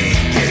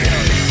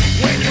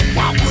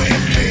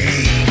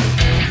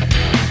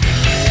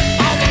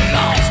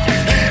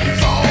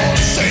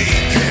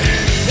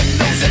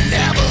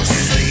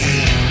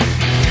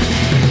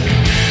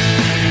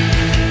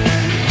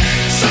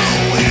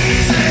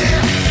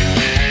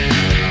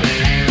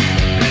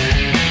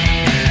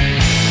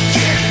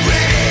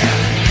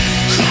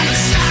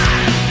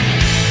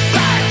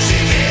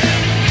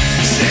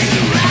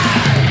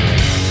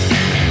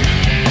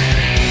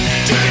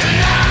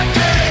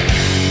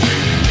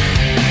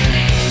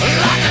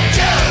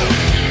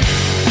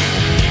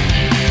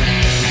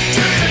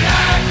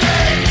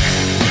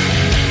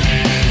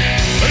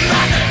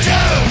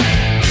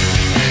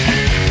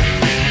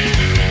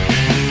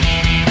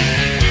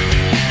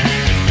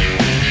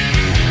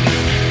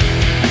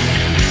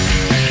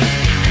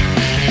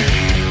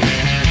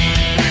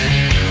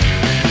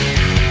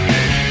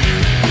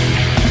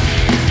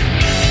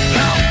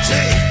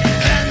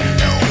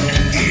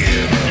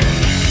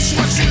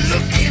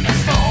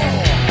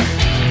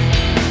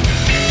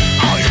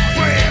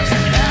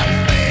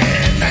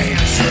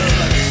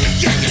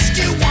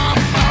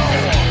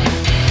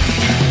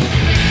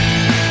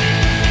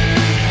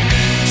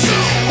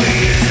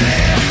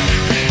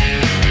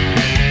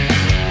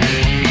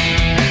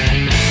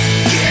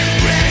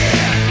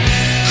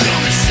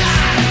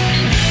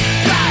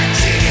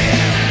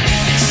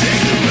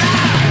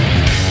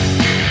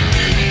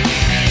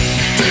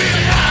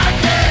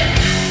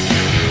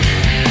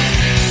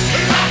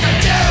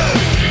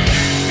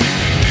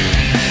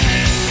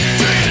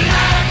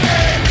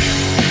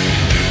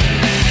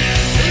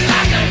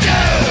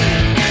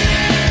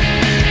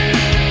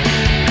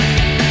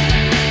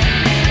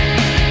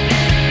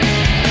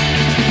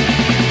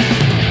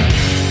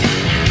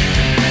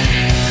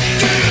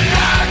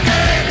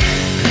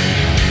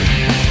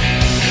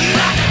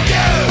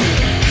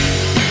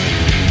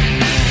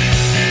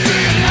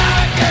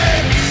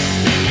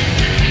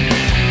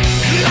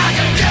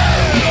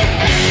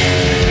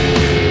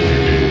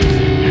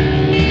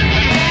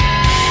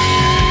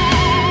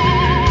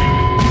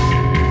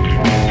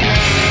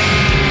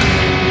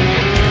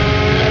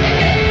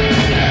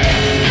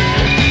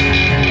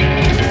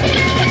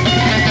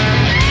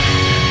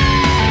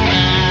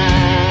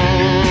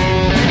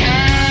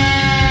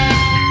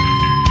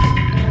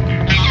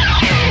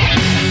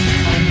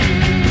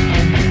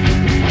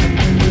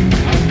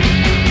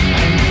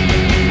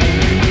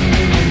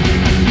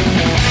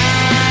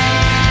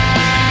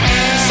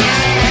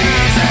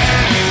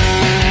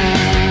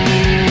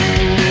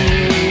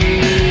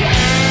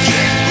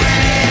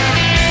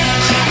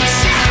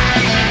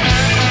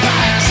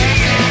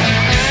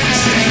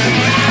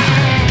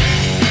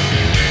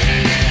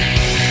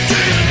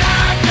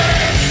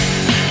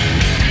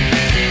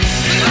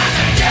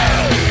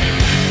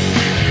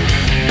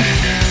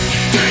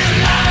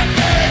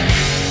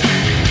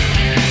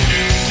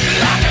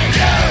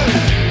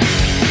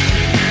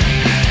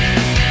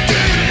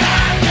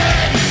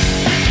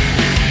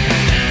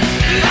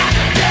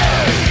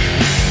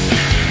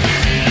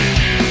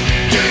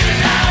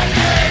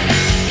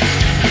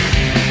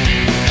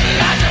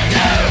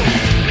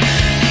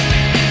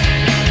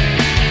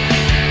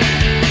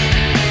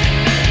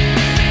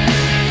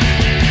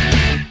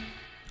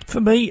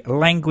 For me,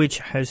 language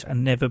has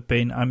never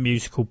been a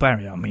musical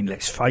barrier. I mean,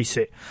 let's face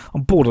it,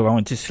 I'm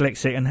borderline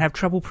dyslexic and have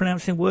trouble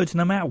pronouncing words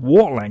no matter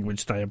what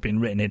language they have been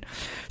written in.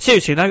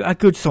 Seriously though, a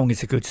good song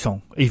is a good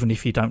song, even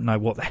if you don't know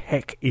what the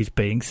heck is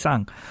being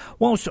sung.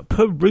 Whilst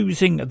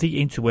perusing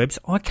the interwebs,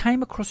 I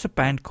came across a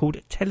band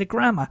called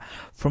Telegramma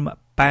from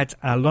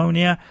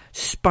Badalona,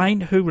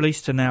 Spain, who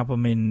released an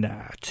album in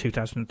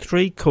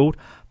 2003 called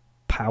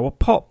Power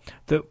Pop,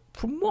 that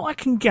from what I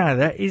can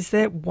gather is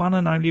their one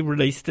and only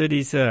release that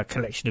is a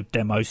collection of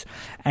demos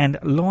and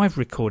live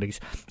recordings.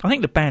 I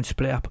think the band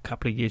split up a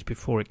couple of years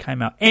before it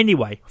came out.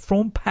 Anyway,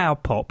 from Power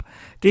Pop,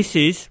 this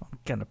is, I'm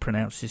going to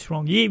pronounce this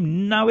wrong, you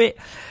know it,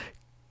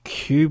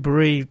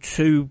 Cubri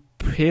to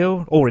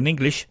Peel, or in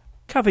English,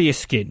 Cover Your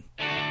Skin.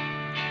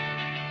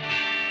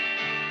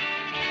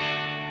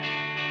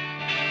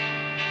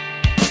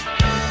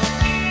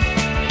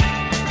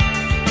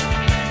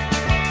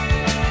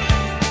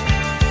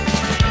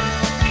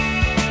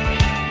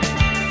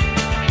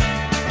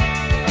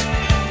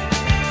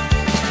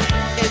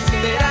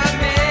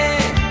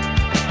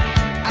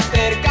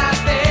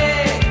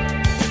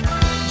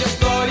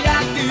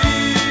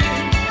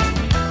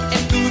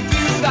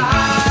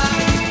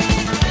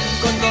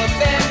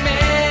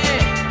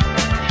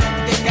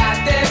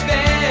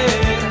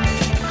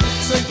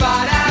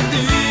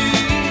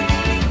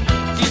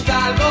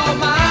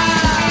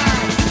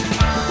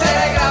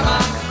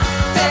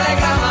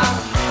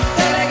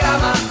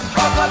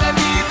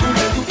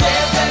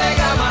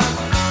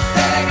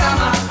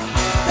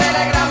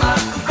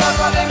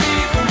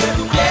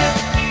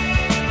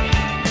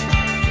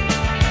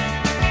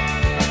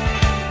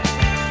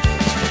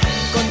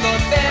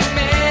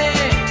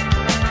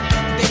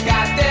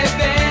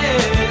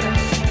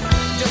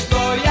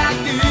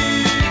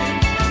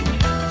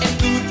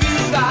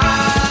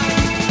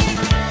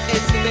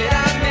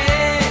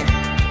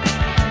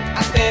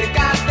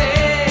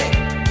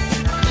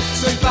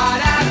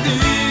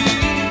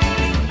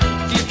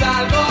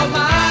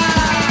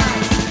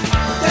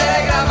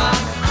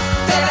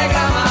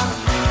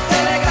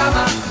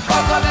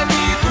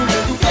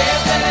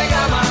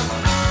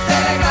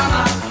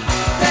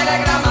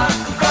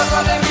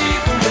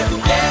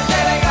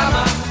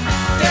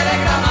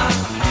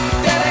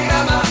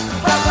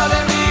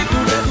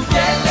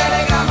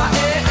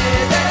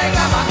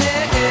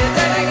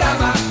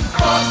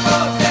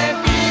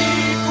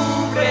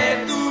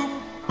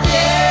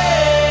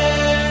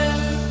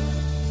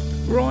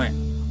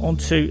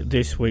 To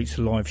this week's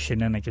live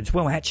shenanigans.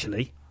 Well,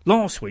 actually,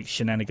 last week's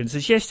shenanigans,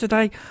 as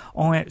yesterday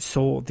I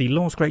saw the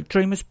Last Great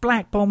Dreamers,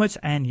 Black Bombers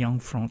and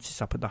Young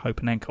Francis up at the Hope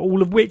and Anchor,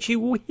 all of which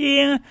you will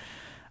hear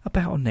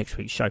about on next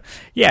week's show.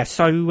 Yeah,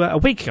 so a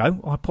week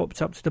ago I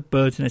popped up to the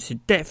Bird's Nest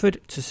in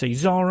Deptford to see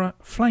Zara,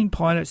 Flame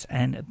Pilots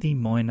and the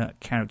Minor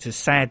Characters.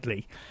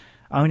 Sadly,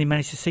 I only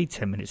managed to see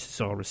 10 minutes of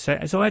Zara's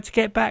set as I had to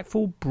get back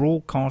for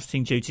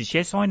broadcasting duties.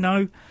 Yes, I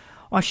know,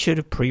 I should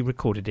have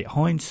pre-recorded it.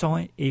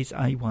 Hindsight is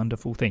a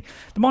wonderful thing.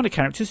 The Minor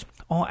Characters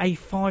are a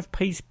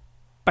 5-piece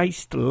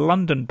based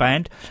London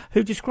band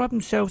who describe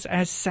themselves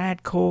as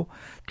sadcore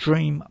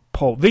dream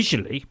pop.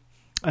 Visually,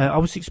 I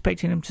was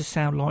expecting them to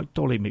sound like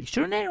Dolly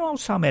Mixture, and there are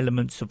some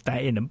elements of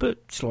that in them,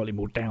 but slightly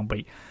more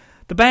downbeat.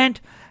 The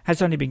band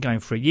has only been going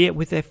for a year,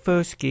 with their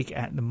first gig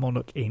at the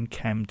Monarch in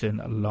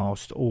Camden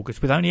last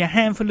August, with only a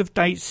handful of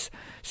dates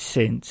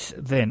since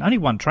then. Only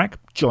one track,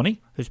 Johnny,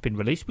 has been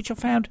released, which I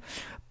found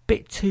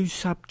bit too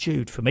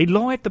subdued for me.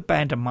 Live, the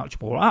band are much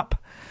more up,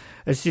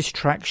 as this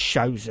track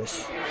shows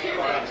us. 1,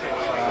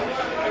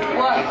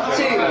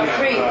 2,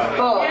 3,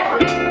 4.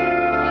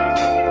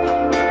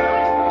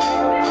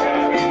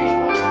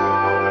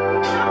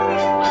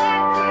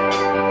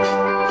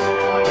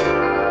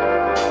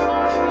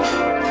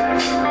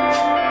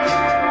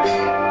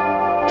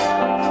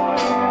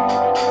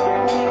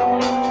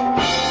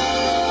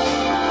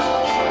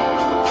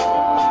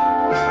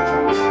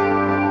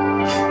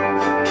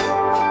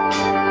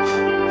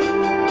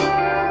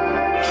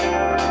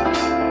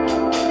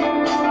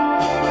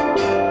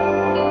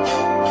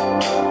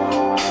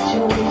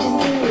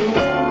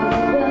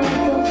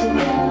 Just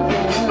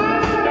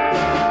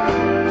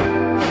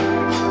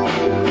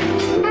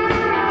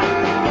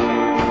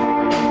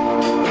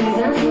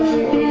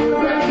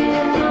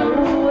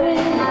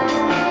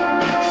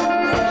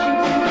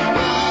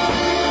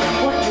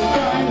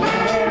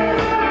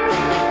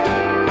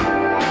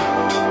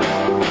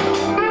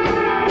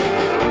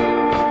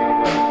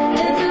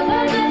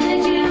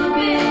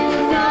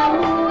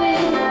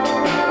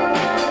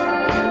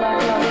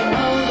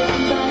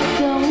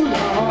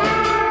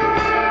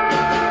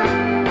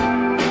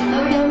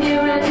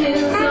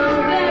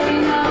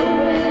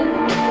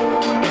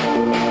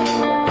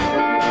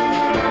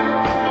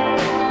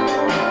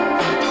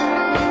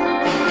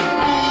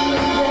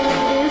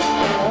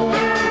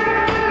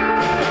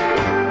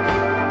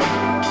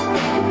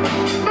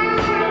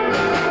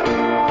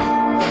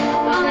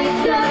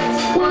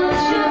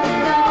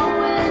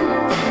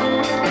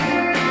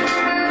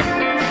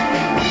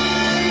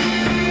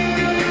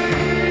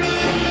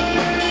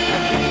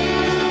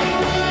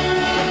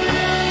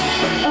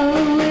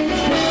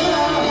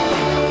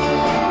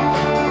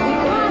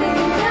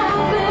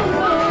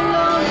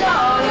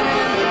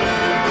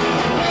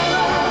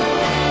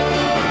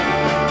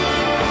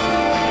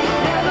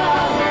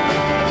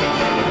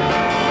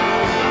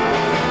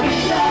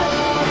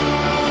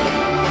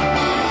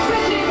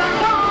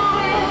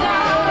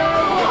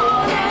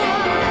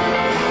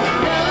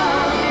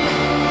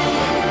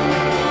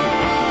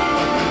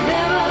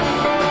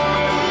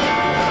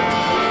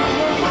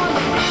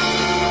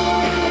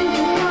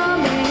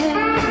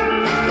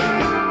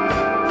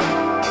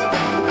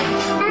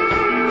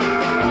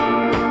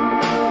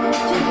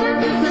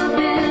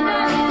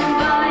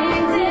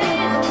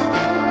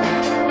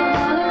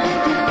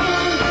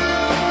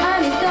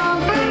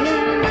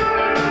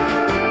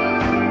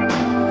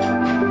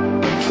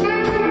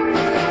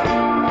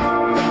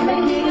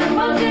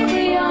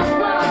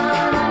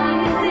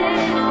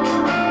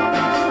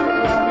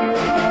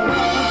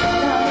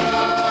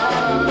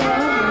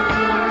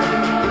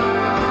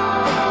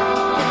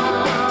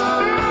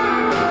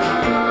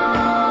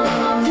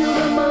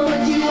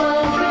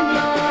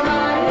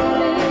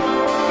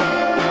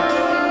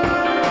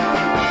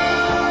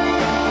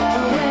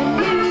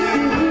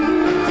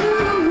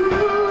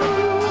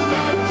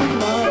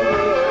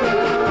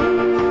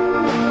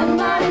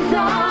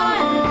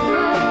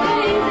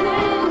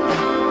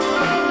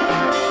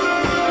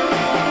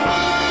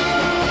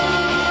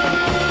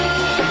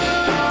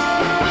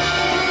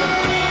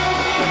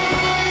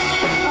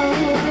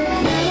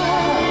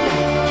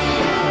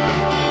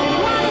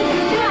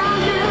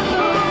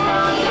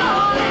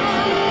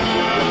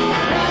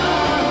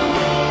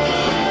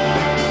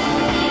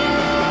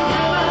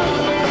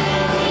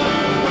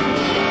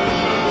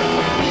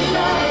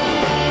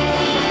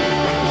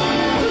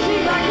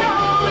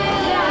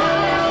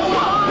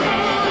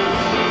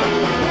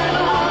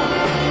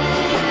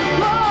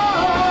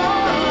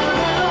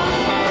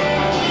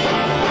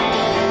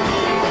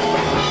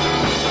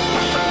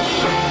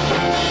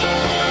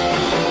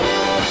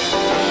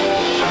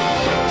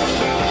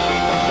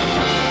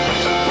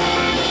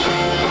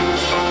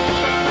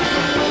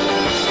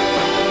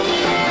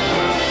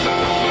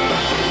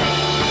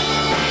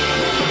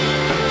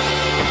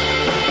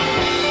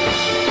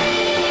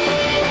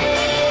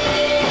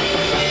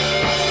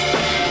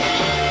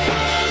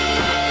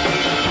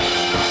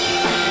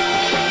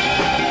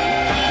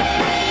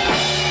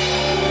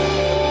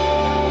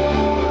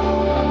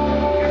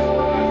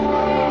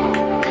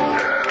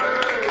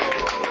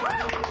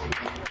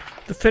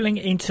filling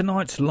in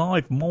tonight's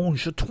live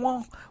Mange à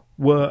Trois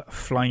were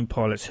Flame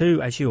Pilots,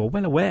 who, as you are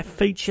well aware,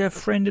 feature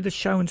friend of the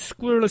show and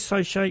Squirrel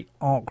associate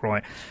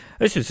Arkwright.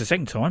 This is the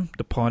second time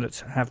the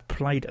Pilots have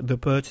played the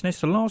Bird's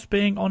Nest, the last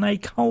being on a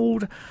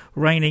cold,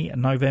 rainy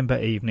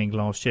November evening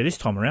last year. This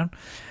time around,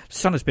 the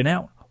sun has been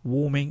out,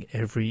 warming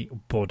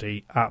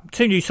everybody up.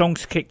 Two new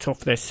songs kicked off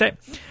their set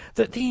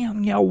that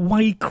the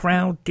away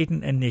crowd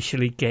didn't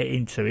initially get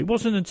into. It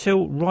wasn't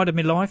until Ride of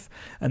My Life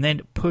and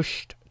then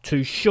Pushed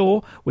to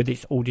Shore with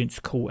its audience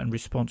call and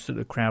response that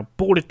the crowd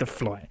boarded the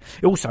flight.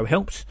 It also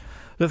helps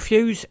that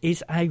Fuse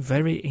is a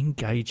very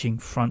engaging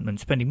frontman,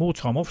 spending more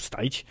time off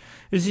stage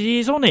as he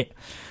is on it,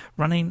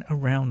 running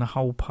around the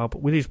whole pub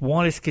with his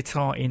wireless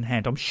guitar in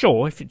hand. I'm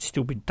sure if it'd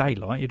still been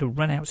daylight, he'd have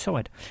run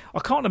outside. I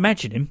can't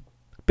imagine him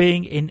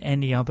being in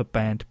any other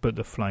band but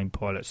the Flame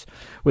Pilots,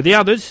 with the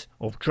others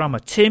of drummer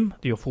Tim,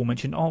 the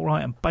aforementioned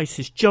Arkwright, and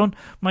bassist John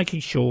making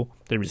sure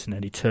there isn't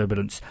any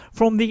turbulence.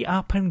 From the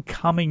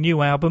up-and-coming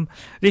new album,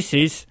 this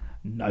is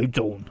No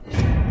Dawn.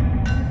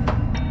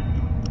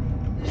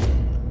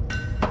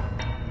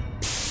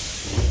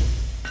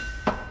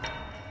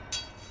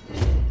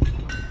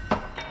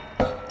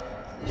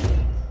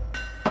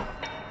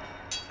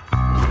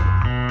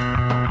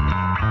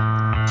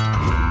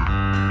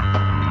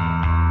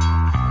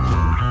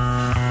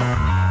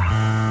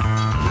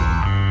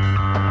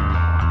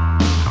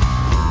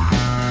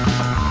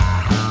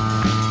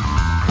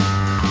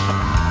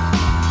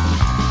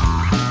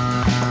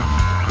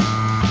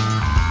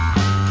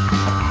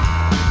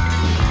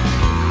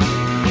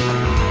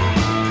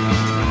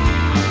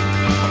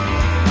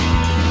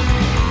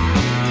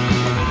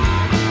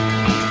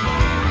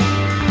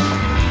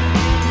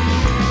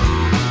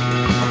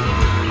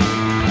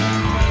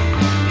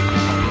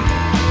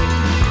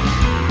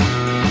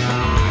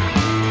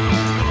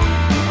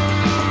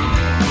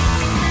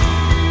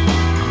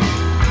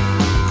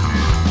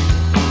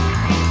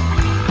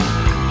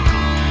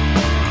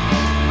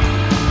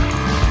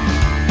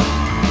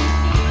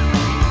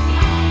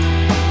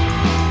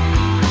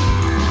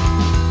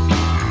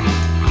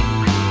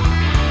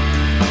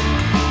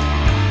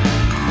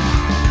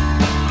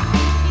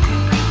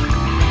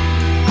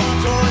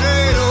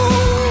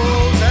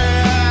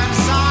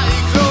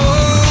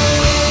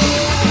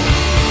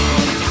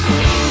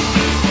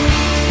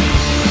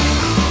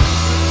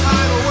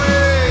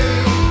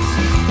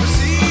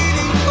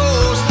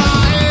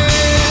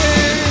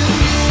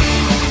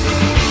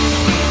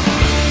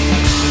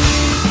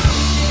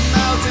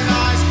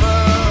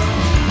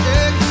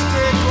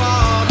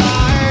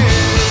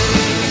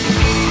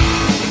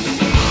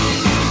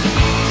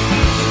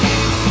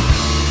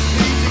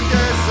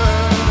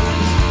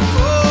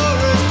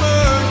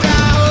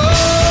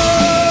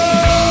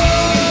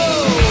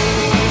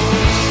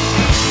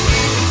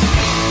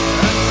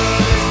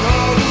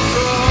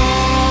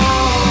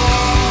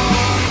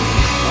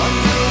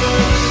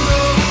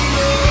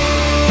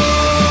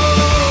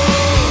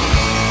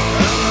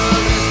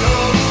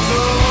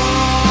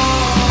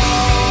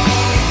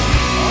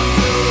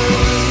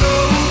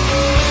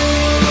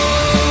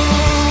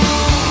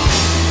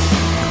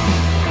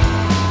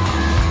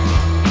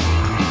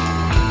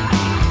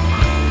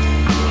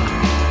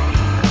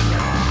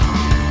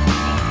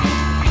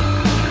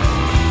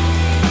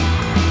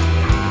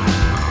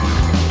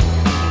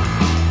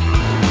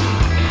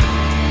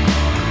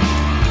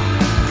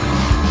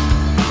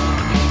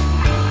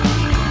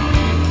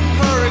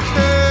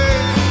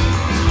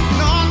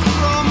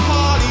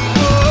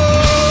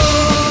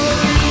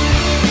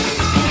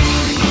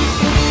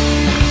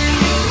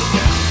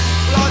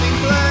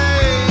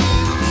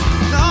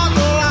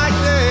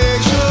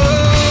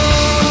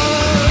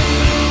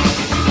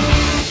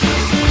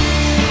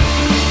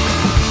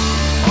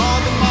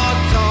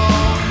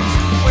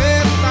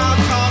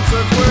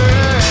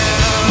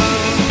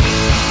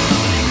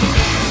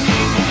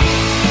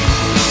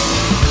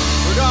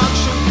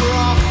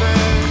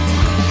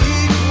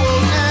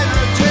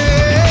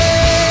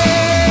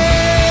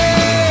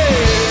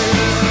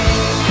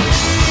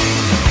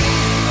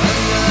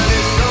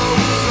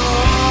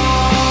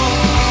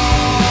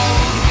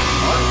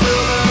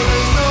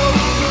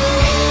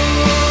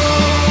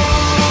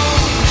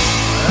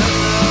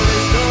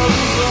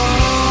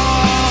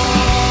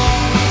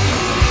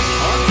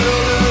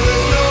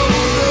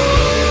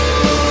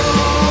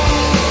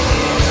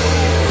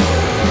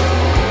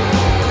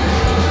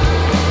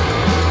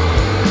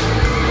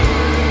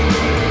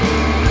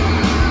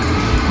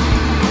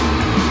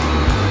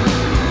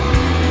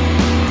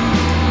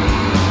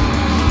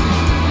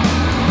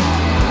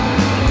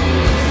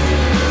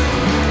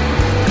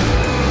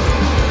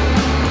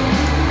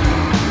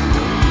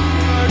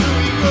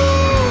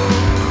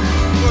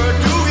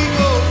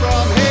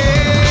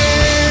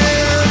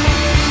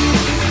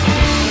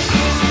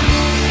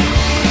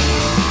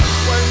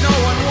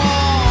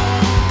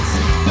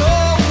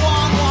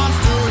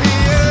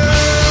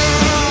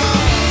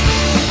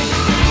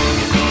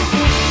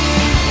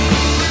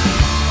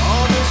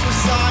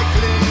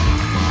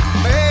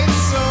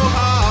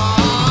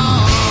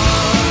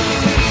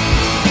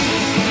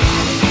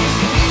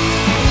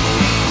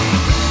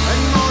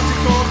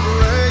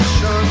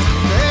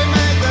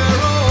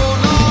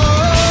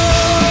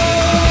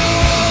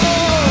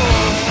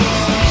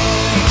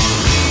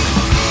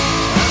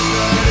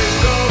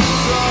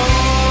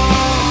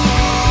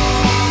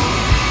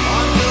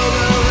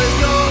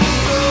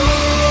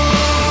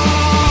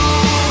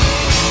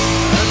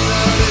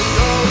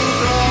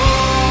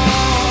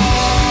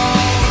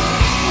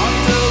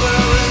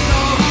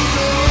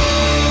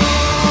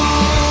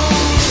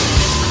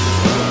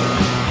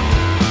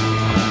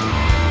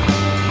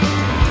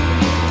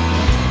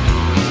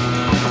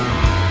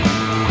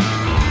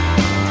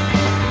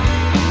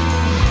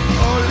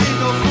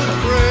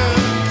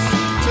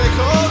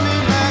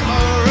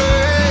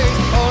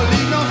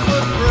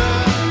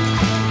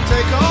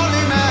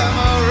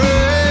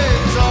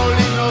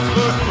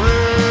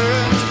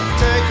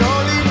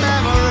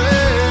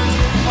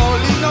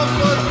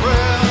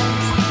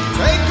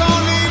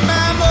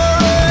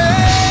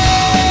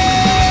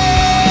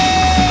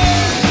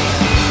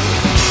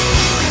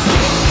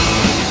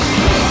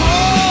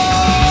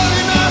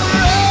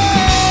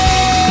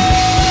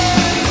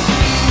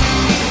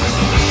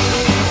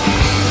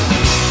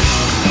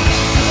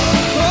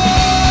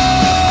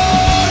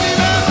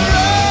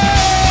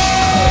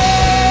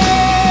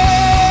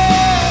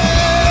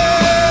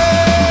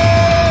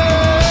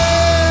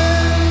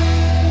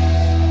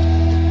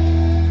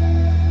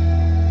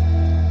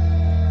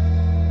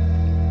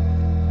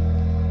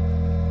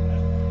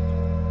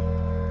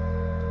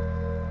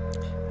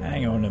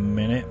 on a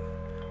minute.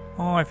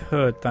 I've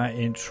heard that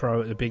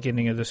intro at the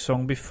beginning of the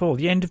song before.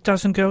 The end of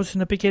Dozen Girls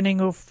and the beginning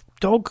of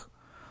Dog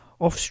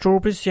off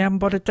Strawberries, the album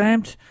by the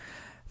Damned.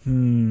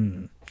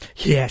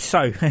 Yeah,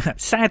 so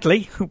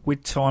sadly,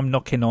 with time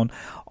knocking on,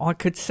 I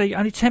could see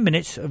only 10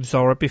 minutes of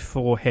Zara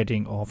before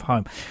heading off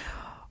home.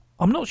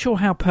 I'm not sure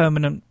how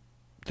permanent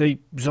the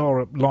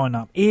Zara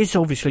lineup is.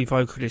 Obviously,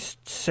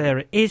 vocalist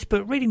Sarah is,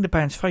 but reading the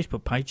band's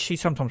Facebook page, she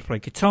sometimes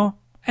plays guitar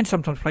and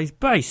sometimes plays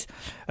bass.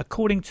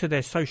 According to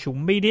their social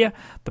media,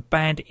 the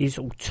band is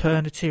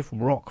alternative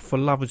rock for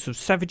lovers of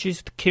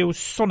Savages, The Kills,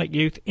 Sonic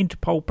Youth,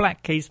 Interpol,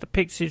 Black Keys, The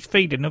Pixies,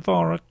 Feeder,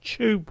 Nirvana,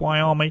 Tube,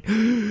 Wyoming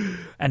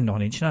and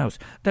Nine Inch Nails.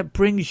 That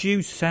brings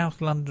you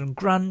South London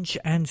grunge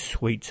and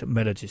sweet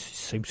melodies. It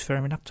seems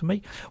fair enough to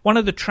me. One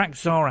of the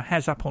tracks Zara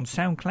has up on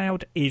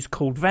SoundCloud is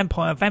called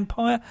Vampire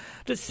Vampire,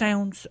 that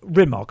sounds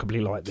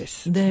remarkably like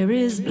this. There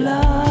is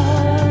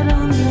blood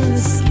under the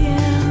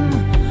skin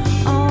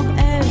of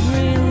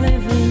every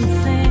living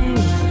thing,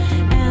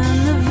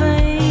 and the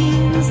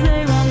veins,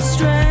 they run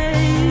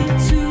straight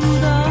to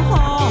the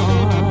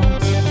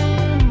heart.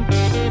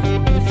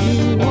 If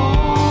you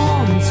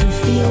want to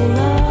feel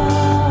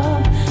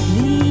love,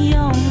 the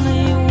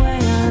only way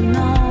I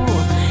know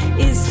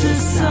is to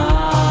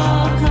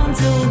suck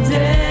until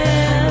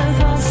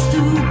death us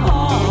do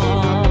part.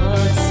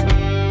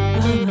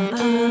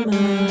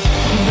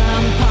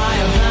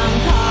 Vampire,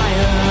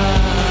 vampire,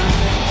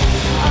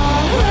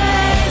 I'll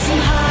raise you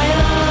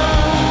higher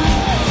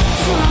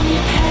from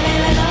your petty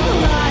little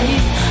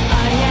life.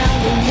 I am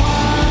the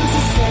one to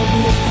set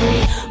you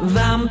free.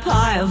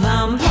 Vampire,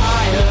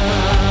 vampire,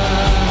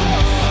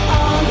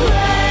 I'll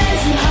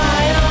raise you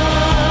higher,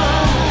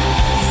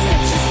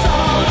 set your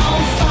soul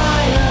on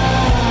fire.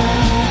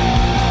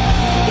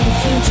 If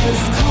you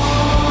just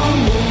come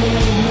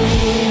with me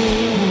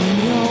when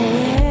you're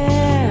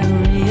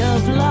weary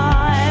of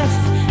life,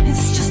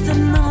 it's just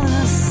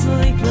another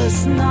sleepless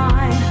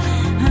night,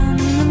 and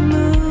the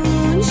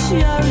moon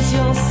shows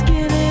your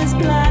skin is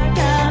black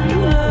and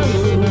blue.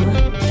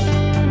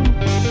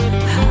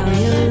 How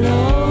you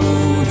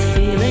loathe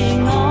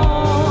feeling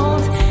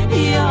old,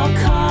 you're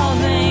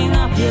carving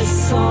up your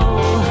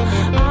soul.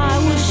 I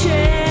will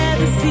share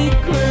the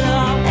secret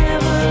of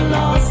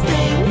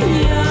everlasting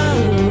youth.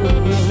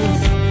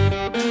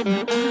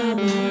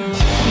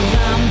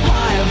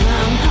 Vampire,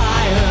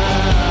 vampire,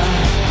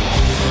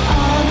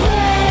 I'll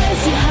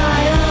raise you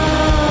higher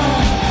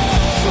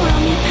from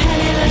your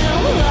petty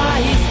little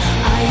life.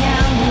 I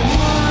am the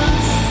one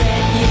to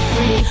set you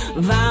free.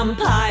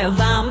 Vampire,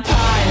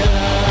 vampire,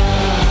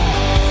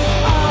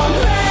 I'll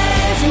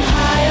raise you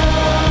higher,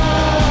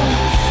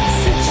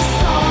 set your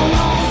soul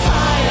on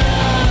fire.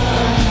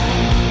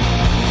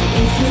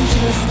 If you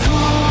just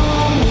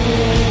come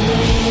with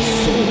me,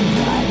 so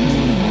invite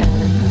me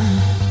in,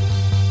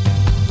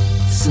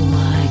 so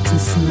I can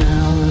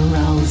smell the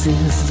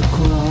roses that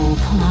grow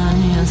upon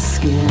your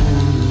skin.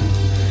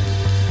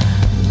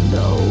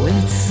 Though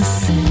it's a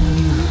sin,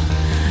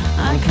 I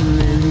can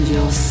mend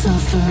your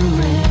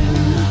suffering.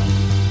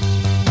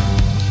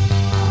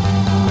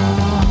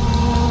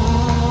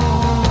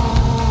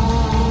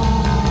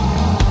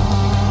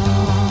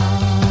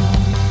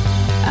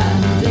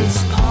 And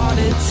it's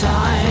party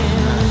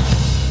time.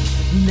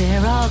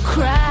 There are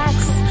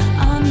cracks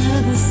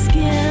under the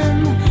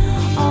skin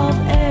of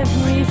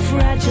every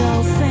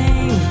fragile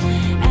thing,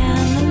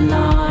 and the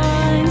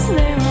lines,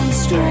 they run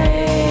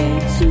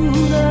straight to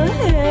the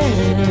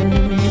head.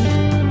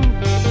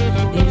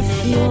 If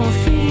you're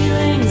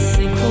feeling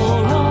sick or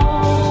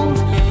old,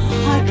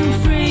 I can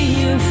free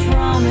you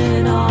from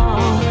it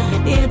all.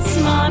 It's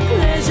my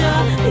pleasure,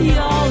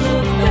 you'll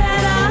look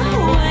better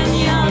when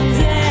you're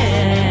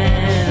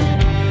dead.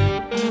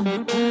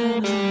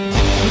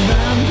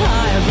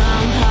 Vampire,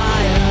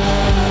 vampire,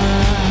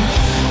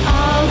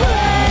 I'll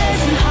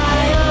raise you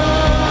higher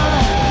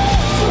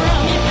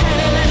from your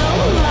petty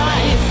little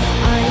life.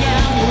 I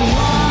am the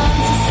one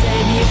to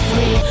set you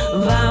free.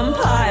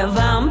 Vampire,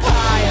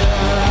 vampire,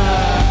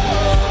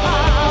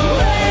 I'll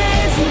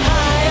raise you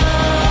higher,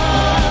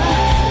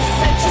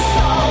 set your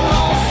soul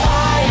on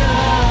fire.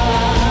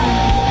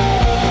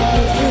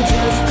 If you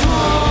just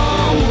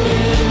come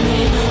with me,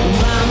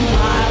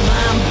 vampire,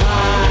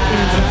 vampire,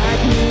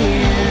 invite me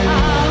in.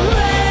 I'll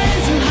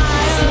raise you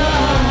higher, so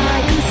I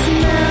can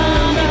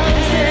smell the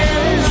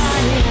kisses.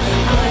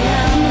 I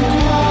am the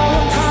glow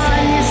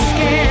upon your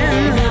skin.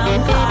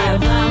 Vampire,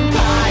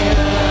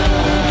 vampire,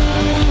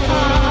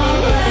 I'll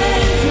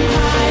raise you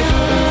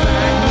higher,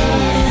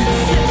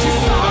 set your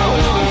soul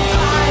on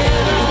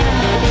fire.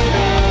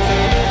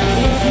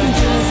 If you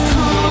just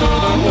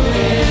come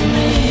with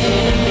me.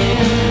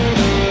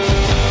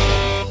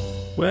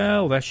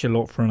 Well, that's your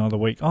lot for another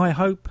week. I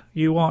hope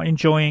you are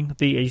enjoying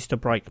the Easter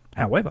break.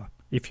 However,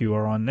 if you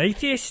are an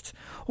atheist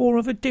or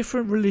of a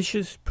different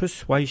religious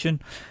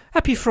persuasion,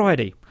 happy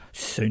Friday,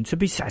 soon to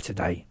be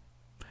Saturday.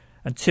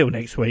 Until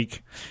next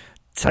week,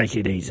 take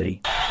it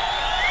easy.